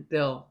again,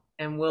 Bill,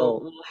 and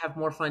we'll have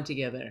more fun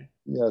together.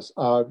 Yes.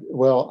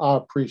 Well, I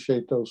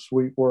appreciate those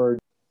sweet words.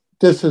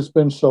 This has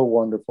been so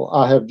wonderful.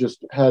 I have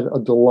just had a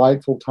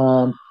delightful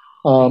time.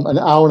 An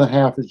hour and a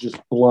half has just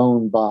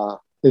blown by.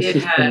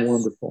 It's been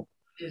wonderful.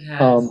 It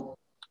has.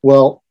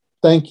 Well,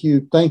 thank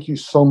you. Thank you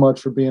so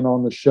much for being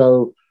on the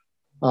show.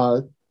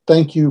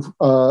 Thank you,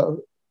 all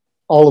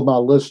of my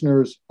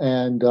listeners.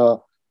 And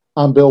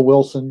I'm Bill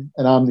Wilson,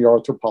 and I'm the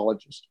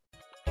Arthropologist.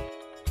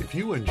 If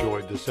you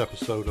enjoyed this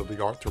episode of The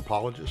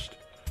Arthropologist,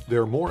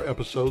 there are more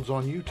episodes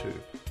on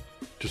YouTube.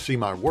 To see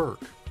my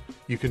work,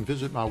 you can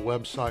visit my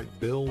website,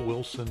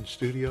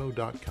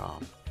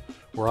 billwilsonstudio.com,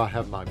 where I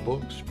have my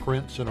books,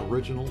 prints, and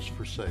originals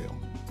for sale.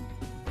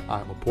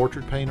 I am a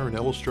portrait painter and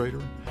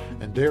illustrator,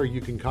 and there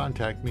you can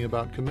contact me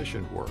about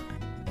commissioned work.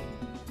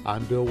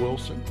 I'm Bill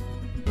Wilson,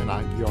 and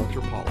I'm the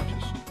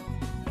Arthropologist.